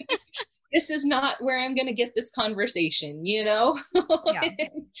 This is not where I'm going to get this conversation, you know? Yeah.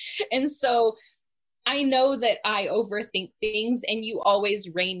 And so I know that I overthink things and you always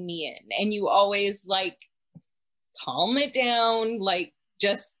rein me in and you always like calm it down. Like,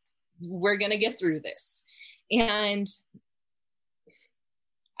 just, we're going to get through this. And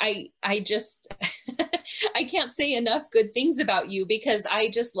I just, I can't say enough good things about you because I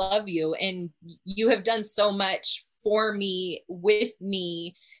just love you and you have done so much for me, with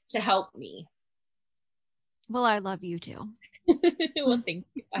me, to help me. Well, I love you too. Well, thank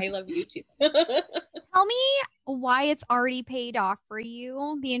you. I love you too. Tell me why it's already paid off for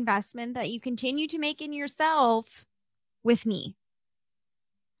you, the investment that you continue to make in yourself with me.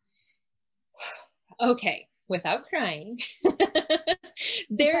 Okay, without crying.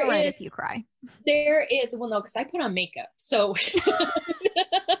 There is, if you cry. There is, well, no, because I put on makeup. So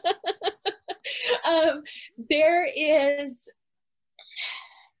there is,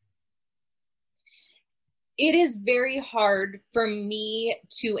 it is very hard for me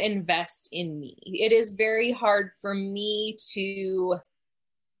to invest in me. It is very hard for me to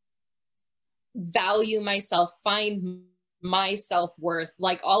value myself, find my self-worth,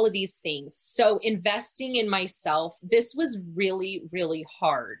 like all of these things. So investing in myself, this was really, really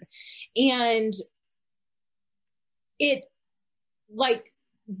hard. And it, like,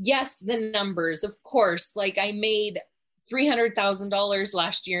 yes, the numbers, of course, like I made $300,000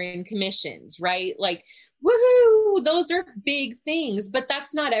 last year in commissions, right? Like, woohoo, those are big things, but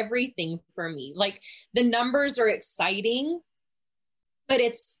that's not everything for me. Like, the numbers are exciting, but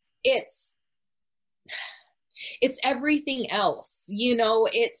it's everything else, you know,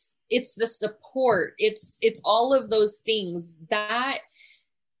 it's the support. It's all of those things that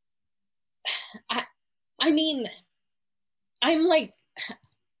I mean, I'm like,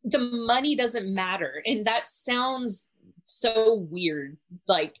 the money doesn't matter. And that sounds so weird,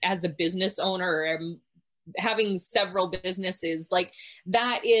 like as a business owner, having several businesses, like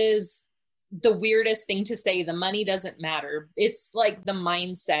that is the weirdest thing to say. The money doesn't matter. It's like the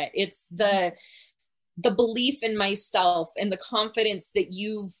mindset. It's the belief in myself and the confidence that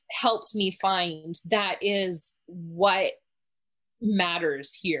you've helped me find. That is what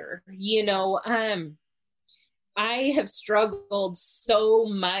matters here. You know, I have struggled so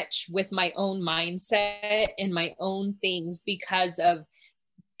much with my own mindset and my own things because of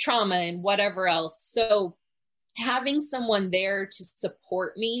trauma and whatever else. So having someone there to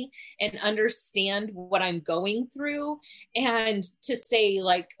support me and understand what I'm going through and to say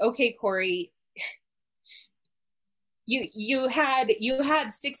like, okay, Corey, you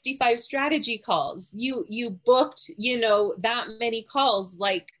had 65 strategy calls. You booked, you know, that many calls.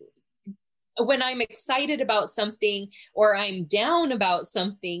 Like, when I'm excited about something or I'm down about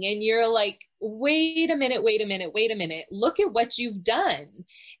something and you're like, wait a minute, look at what you've done.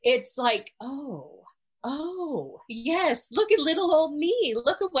 It's like, oh, yes, look at little old me.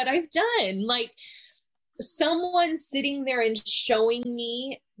 Look at what I've done. Like, someone sitting there and showing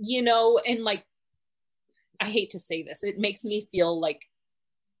me, you know, and like, I hate to say this, it makes me feel like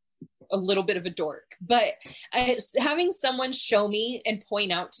a little bit of a dork, but having someone show me and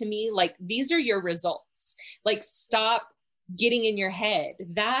point out to me, like, these are your results. Like, stop getting in your head.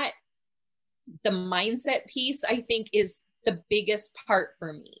 That the mindset piece, I think, is the biggest part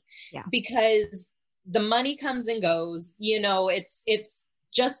for me. Yeah. Because the money comes and goes, you know, it's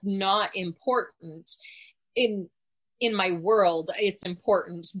just not important in my world. It's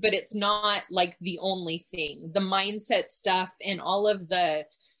important, but it's not like the only thing. The mindset stuff and all of the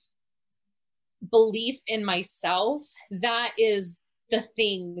belief in myself, that is the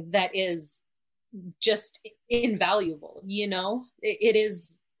thing that is just invaluable. You know, it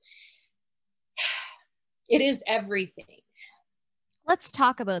is everything. Let's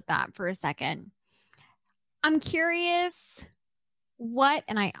talk about that for a second. I'm curious what,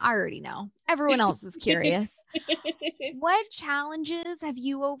 and I already know, everyone else is curious. What challenges have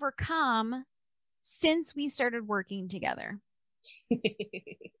you overcome since we started working together?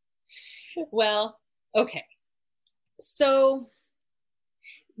 Well, okay. So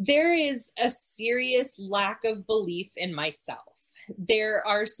there is a serious lack of belief in myself. There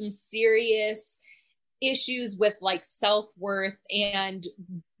are some serious issues with like self-worth and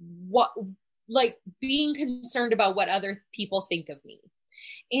what, like being concerned about what other people think of me.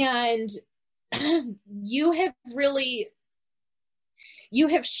 And you have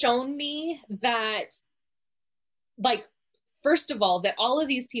shown me that, like, first of all, that all of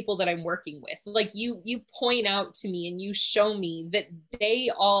these people that I'm working with, like you point out to me and you show me that they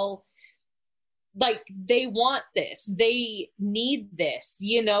all, like, they want this, they need this,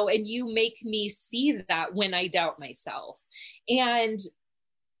 you know, and you make me see that when I doubt myself. And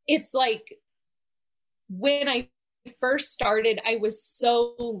it's like, when I first started, I was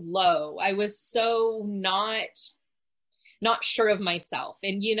so low. I was so not sure of myself.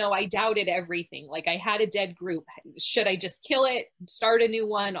 And, you know, I doubted everything. Like, I had a dead group. Should I just kill it, start a new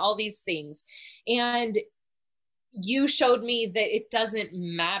one, all these things. And you showed me that it doesn't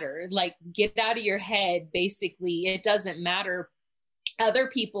matter. Like, get out of your head. Basically, it doesn't matter. Other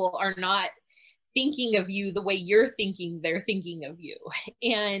people are not thinking of you the way you're thinking they're thinking of you.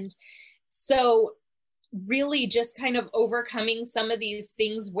 And so really just kind of overcoming some of these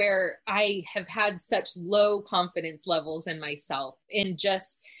things where I have had such low confidence levels in myself, and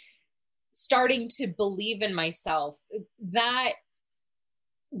just starting to believe in myself, that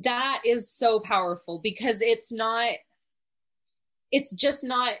is so powerful, because it's just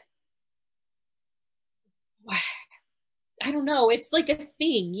not, I don't know, it's like a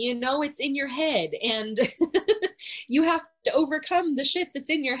thing, you know, it's in your head, and you have to overcome the shit that's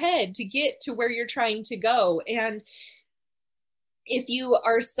in your head to get to where you're trying to go. And if you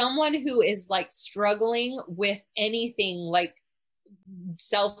are someone who is like struggling with anything like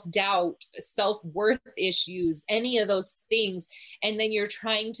self-doubt, self-worth issues, any of those things, and then you're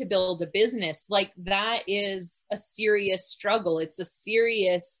trying to build a business, like, that is a serious struggle. It's a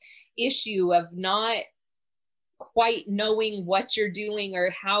serious issue of not quite knowing what you're doing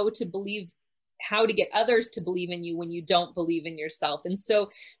or how to get others to believe in you when you don't believe in yourself. And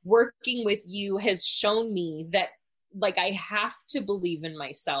so working with you has shown me that, like, I have to believe in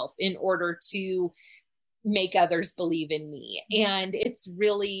myself in order to make others believe in me. And it's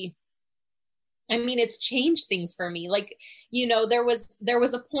really, I mean, it's changed things for me. Like, you know, there was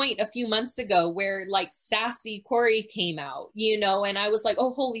a point a few months ago where like Sassy Corey came out, you know, and I was like,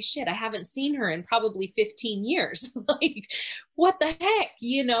 oh, holy shit, I haven't seen her in probably 15 years. Like, what the heck,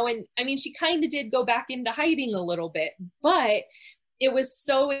 you know? And I mean, she kind of did go back into hiding a little bit, but it was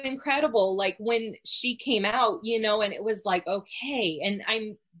so incredible. Like, when she came out, you know, and it was like, okay. And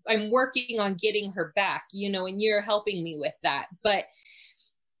I'm working on getting her back, you know, and you're helping me with that. But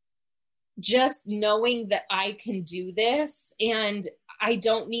just knowing that I can do this and I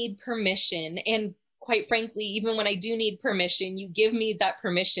don't need permission. And quite frankly, even when I do need permission, you give me that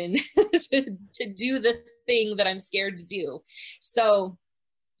permission to do the thing that I'm scared to do. So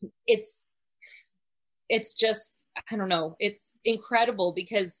it's just, I don't know, it's incredible,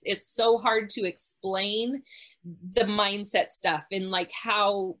 because it's so hard to explain the mindset stuff and like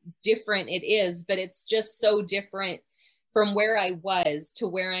how different it is, but it's just so different from where I was to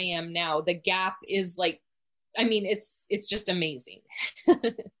where I am now. The gap is like, I mean, it's just amazing.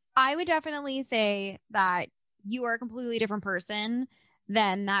 I would definitely say that you are a completely different person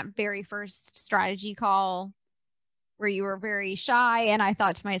than that very first strategy call where you were very shy. And I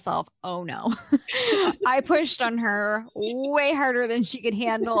thought to myself, oh no, I pushed on her way harder than she could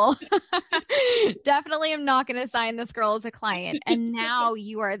handle. Definitely am not going to sign this girl as a client. And now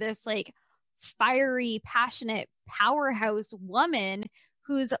you are this like fiery, passionate powerhouse woman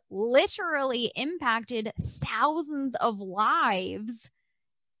who's literally impacted thousands of lives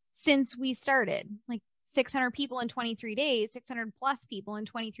since we started, like 600 people in 23 days, 600 plus people in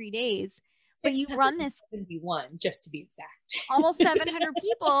 23 days. But you run this 71, just to be exact, almost 700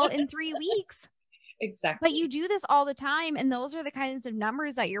 people in 3 weeks. Exactly. But you do this all the time. And those are the kinds of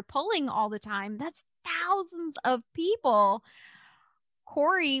numbers that you're pulling all the time. That's thousands of people.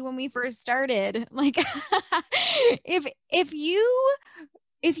 Corey, when we first started, like if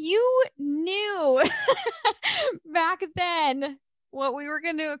you knew back then what we were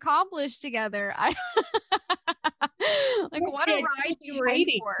going to accomplish together, like what a ride you were in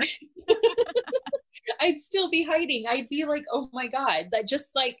for. I'd still be hiding. I'd be like, oh my God, that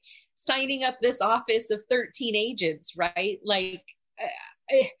just like signing up this office of 13 agents, right? Like,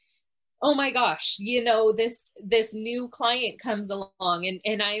 oh my gosh, you know, this new client comes along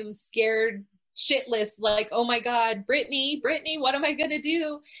and I'm scared shitless, like, oh my God, Brittany, what am I going to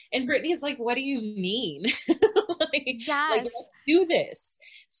do? And Brittany's like, what do you mean? like, yes. Let's do this.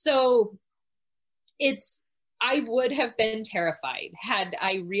 So I would have been terrified had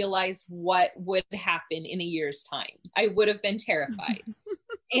I realized what would happen in a year's time. I would have been terrified.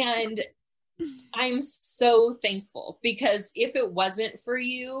 And I'm so thankful, because if it wasn't for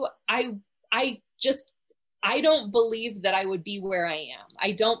you, I don't believe that I would be where I am.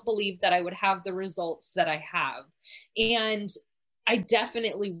 I don't believe that I would have the results that I have. And I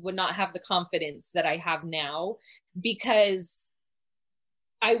definitely would not have the confidence that I have now, because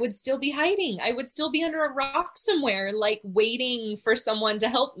I would still be hiding. I would still be under a rock somewhere, like waiting for someone to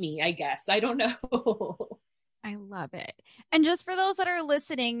help me, I guess. I don't know. I love it. And just for those that are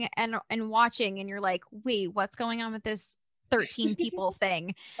listening and watching, and you're like, wait, what's going on with this 13 people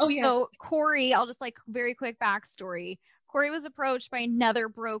thing? Oh, yes. So Corey, I'll just like very quick backstory. Corey was approached by another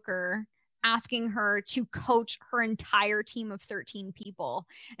broker asking her to coach her entire team of 13 people.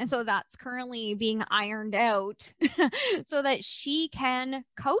 And so that's currently being ironed out so that she can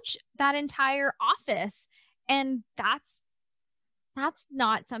coach that entire office. And that's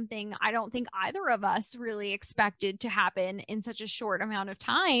not something I don't think either of us really expected to happen in such a short amount of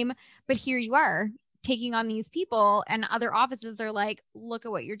time. But here you are taking on these people, and other offices are like, look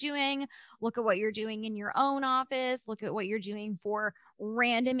at what you're doing. Look at what you're doing in your own office. Look at what you're doing for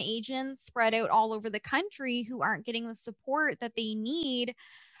random agents spread out all over the country who aren't getting the support that they need.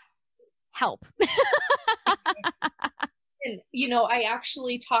 Help. And, you know, I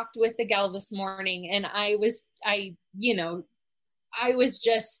actually talked with the gal this morning, and I was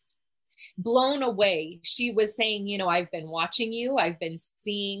just blown away. She was saying, you know, I've been watching you. I've been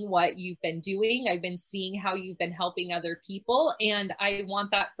seeing what you've been doing. I've been seeing how you've been helping other people. And I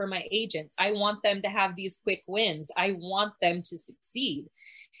want that for my agents. I want them to have these quick wins. I want them to succeed.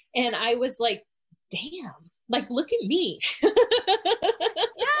 And I was like, damn, like, look at me. Yes,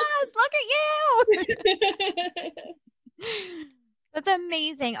 look at you. That's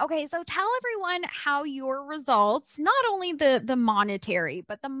amazing. Okay, so tell everyone how your results, not only the monetary,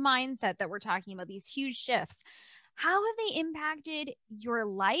 but the mindset that we're talking about, these huge shifts, how have they impacted your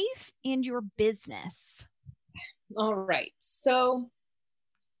life and your business? All right. So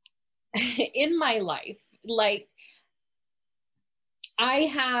in my life, like, I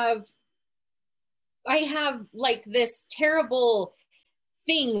have like this terrible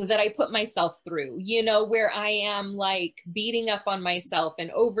thing that I put myself through, you know, where I am like beating up on myself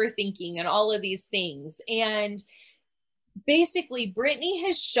and overthinking and all of these things. And basically, Brittany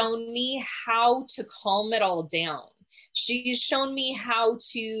has shown me how to calm it all down. She's shown me how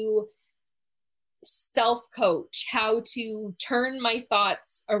to self-coach, how to turn my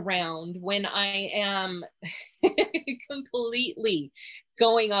thoughts around when I am completely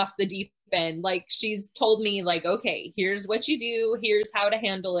going off the deep end. Like, she's told me, like, okay, here's what you do, here's how to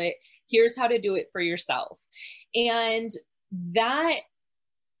handle it, here's how to do it for yourself. And that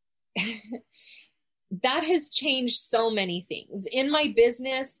that has changed so many things in my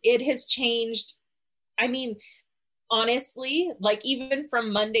business. It has changed, I mean, honestly, like, even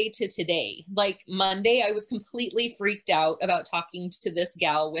from Monday to today, like Monday, I was completely freaked out about talking to this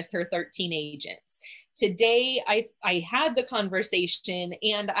gal with her 13 agents. Today, I had the conversation,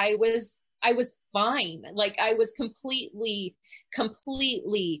 and I was fine. Like, I was completely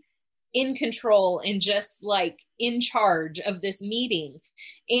in control and just like in charge of this meeting.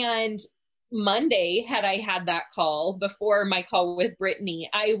 And Monday, had I had that call before my call with Brittany,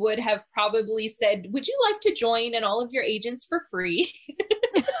 I would have probably said, would you like to join and all of your agents for free?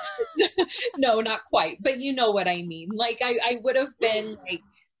 No, not quite, but you know what I mean. Like, I would have been like,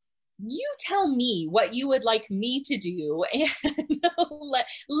 you tell me what you would like me to do, and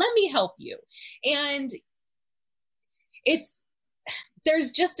let me help you. And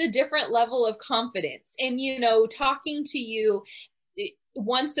there's just a different level of confidence. And, you know, talking to you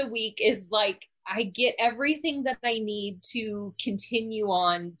once a week is like, I get everything that I need to continue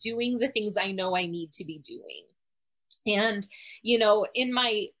on doing the things I know I need to be doing. And, you know, in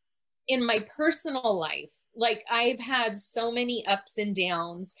my personal life, like, I've had so many ups and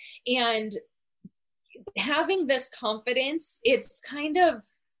downs, and having this confidence, it's kind of,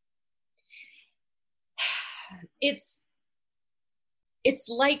 it's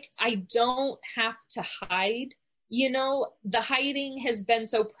like, I don't have to hide. You know, the hiding has been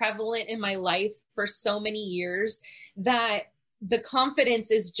so prevalent in my life for so many years that the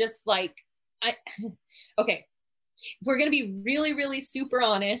confidence is just like, okay, if we're going to be really, really super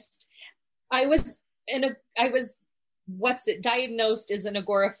honest, I was diagnosed as an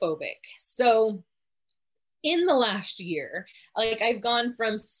agoraphobic. So in the last year, like, I've gone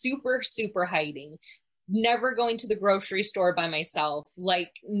from super hiding, never going to the grocery store by myself,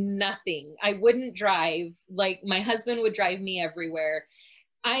 like nothing. I wouldn't drive. Like, my husband would drive me everywhere.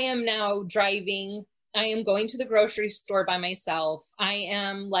 I am now driving am going to the grocery store by myself. I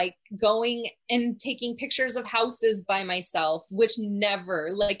am like going and taking pictures of houses by myself, which never,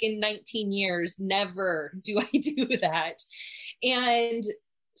 like in 19 years, never do I do that. And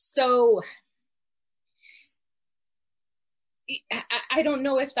so I don't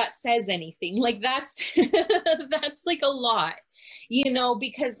know if that says anything. Like that's, that's like a lot, you know,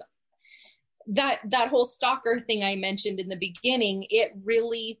 because that whole stalker thing I mentioned in the beginning, it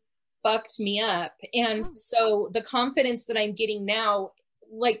really fucked me up. And so the confidence that I'm getting now,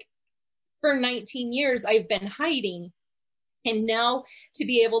 like for 19 years, I've been hiding. And now to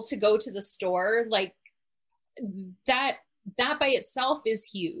be able to go to the store, like that by itself is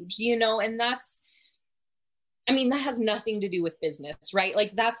huge, you know, and that's, I mean, that has nothing to do with business, right?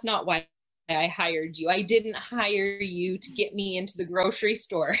 Like that's not why I hired you. I didn't hire you to get me into the grocery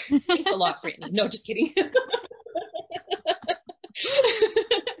store. Thanks a lot, Brittany. No, just kidding.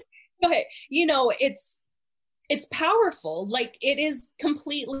 But, you know, it's powerful. Like it is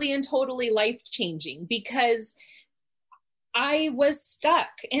completely and totally life-changing, because I was stuck,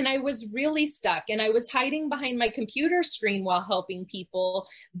 and I was really stuck, and I was hiding behind my computer screen while helping people,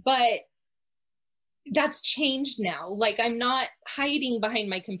 but that's changed now. Like I'm not hiding behind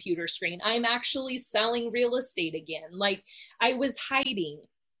my computer screen. I'm actually selling real estate again. Like I was hiding,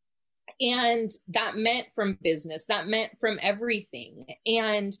 and that meant from business, that meant from everything.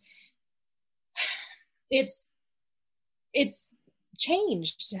 And it's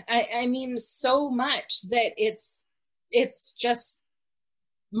changed. I mean, so much that it's just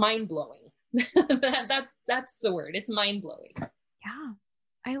mind blowing. That's the word. It's mind blowing. Yeah.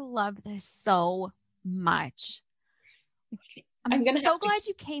 I love this so much. I'm so glad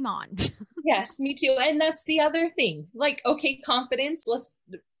you came on. Yes, me too. And that's the other thing. Like, okay, confidence.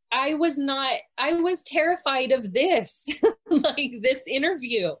 I was terrified of this, like this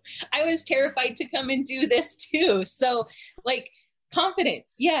interview. I was terrified to come and do this too. So like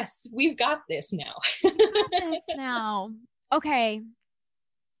confidence. Yes, we've got this now. Okay.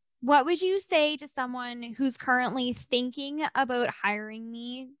 What would you say to someone who's currently thinking about hiring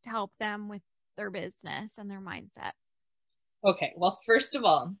me to help them with their business and their mindset? Okay, well, first of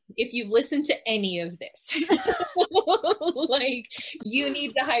all, if you've listened to any of this, like you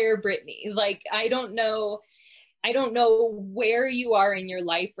need to hire Brittany. Like, I don't know where you are in your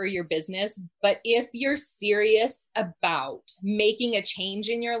life or your business, but if you're serious about making a change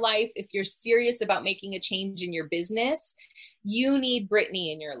in your life, if you're serious about making a change in your business, you need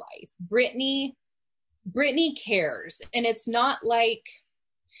Brittany in your life. Brittany cares. And it's not like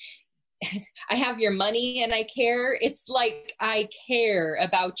I have your money and I care. It's like, I care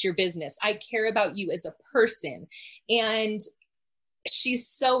about your business. I care about you as a person. And she's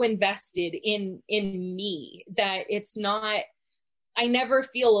so invested in me that it's not, I never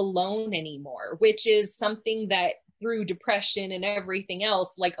feel alone anymore, which is something that through depression and everything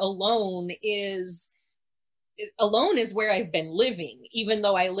else, like alone is where I've been living, even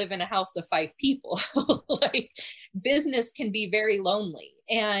though I live in a house of 5 people. Like business can be very lonely,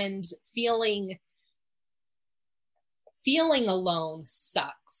 and feeling alone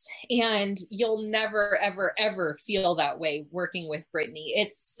sucks. And you'll never, ever, ever feel that way working with Brittany.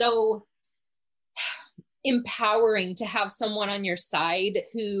 It's so empowering to have someone on your side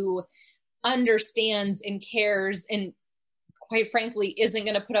who understands and cares, and quite frankly, isn't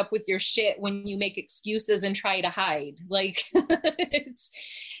going to put up with your shit when you make excuses and try to hide. Like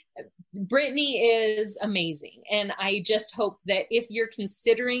Brittany is amazing. And I just hope that if you're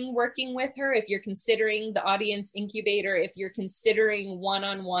considering working with her, if you're considering the audience incubator, if you're considering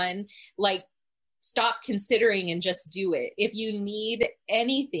one-on-one, like stop considering and just do it. If you need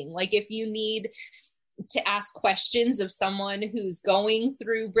anything, like if you need to ask questions of someone who's going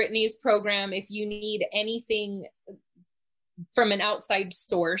through Brittany's program, if you need anything from an outside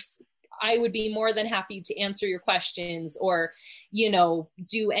source, I would be more than happy to answer your questions, or, you know,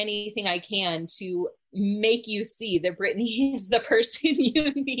 do anything I can to make you see that Brittany is the person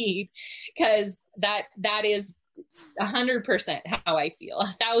you need. Because that is 100% how I feel,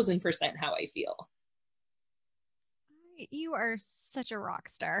 1,000% how I feel. You are such a rock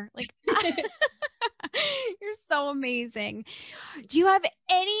star. Like, you're so amazing. Do you have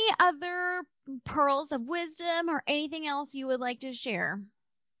any other pearls of wisdom or anything else you would like to share?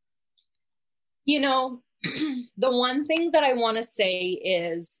 You know, the one thing that I want to say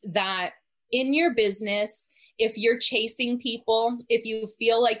is that in your business, if you're chasing people, if you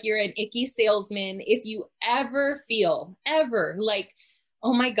feel like you're an icky salesman, if you ever feel like,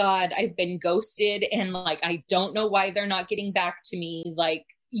 oh my God, I've been ghosted and like, I don't know why they're not getting back to me, like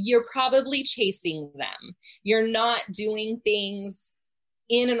you're probably chasing them. You're not doing things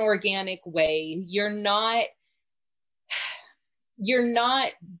in an organic way. You're not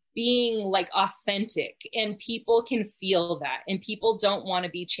being like authentic, and people can feel that, and people don't want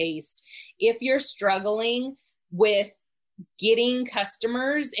to be chased. If you're struggling with getting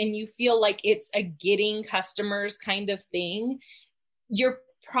customers and you feel like it's a getting customers kind of thing, you're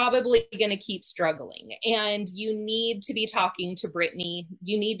probably going to keep struggling. And you need to be talking to Brittany.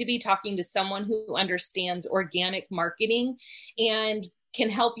 You need to be talking to someone who understands organic marketing and can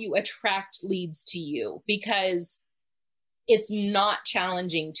help you attract leads to you, because it's not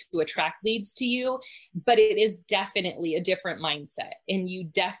challenging to attract leads to you, but it is definitely a different mindset. And you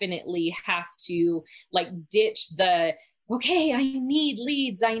definitely have to like ditch the, okay, I need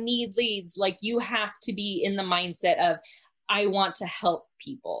leads. Like, you have to be in the mindset of, I want to help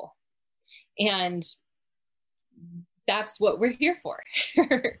people. And that's what we're here for.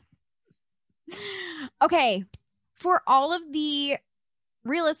 Okay. For all of the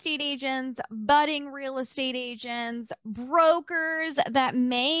real estate agents, budding real estate agents, brokers that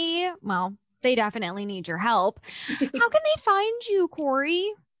they definitely need your help. How can they find you,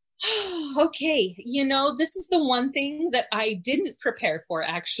 Corey? Okay. This is the one thing that I didn't prepare for,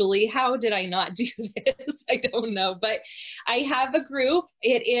 actually. How did I not do this? I don't know, but I have a group.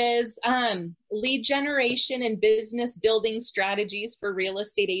 It is lead generation and business building strategies for real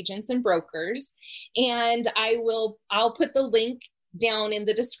estate agents and brokers. And I'll put the link down in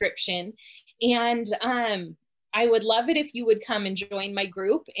the description. And I would love it if you would come and join my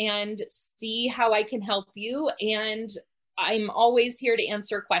group and see how I can help you. And I'm always here to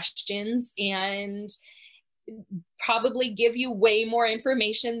answer questions and probably give you way more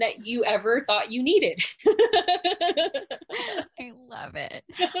information that you ever thought you needed. I love it.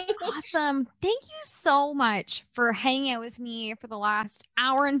 Awesome. Thank you so much for hanging out with me for the last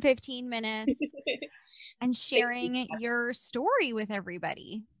hour and 15 minutes and sharing your story with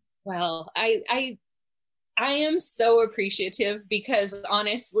everybody. Well, I am so appreciative, because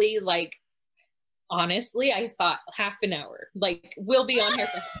honestly, I thought half an hour, like, we'll be on here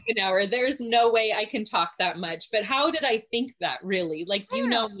for half an hour. There's no way I can talk that much, but how did I think that, really? Like, you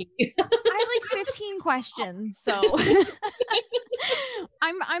know me. I have like 15 questions. So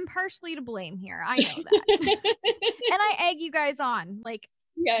I'm partially to blame here. I know that. And I egg you guys on. Like,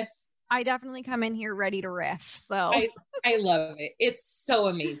 yes, I definitely come in here ready to riff. So I love it. It's so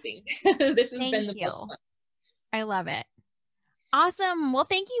amazing. This has been the most fun. I love it. Awesome. Well,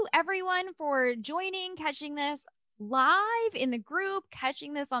 thank you everyone for joining, catching this live in the group,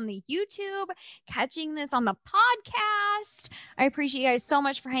 catching this on the YouTube, catching this on the podcast. I appreciate you guys so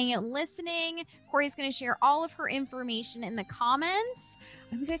much for hanging out and listening. Corey's going to share all of her information in the comments.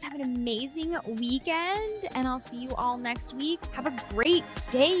 I hope you guys have an amazing weekend, and I'll see you all next week. Have a great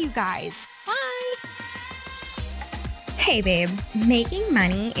day, you guys. Bye. Hey babe, making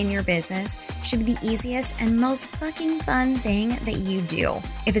money in your business should be the easiest and most fucking fun thing that you do.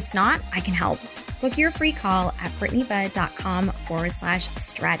 If it's not, I can help. Book your free call at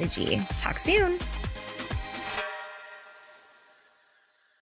brittanybudd.com/strategy. Talk soon.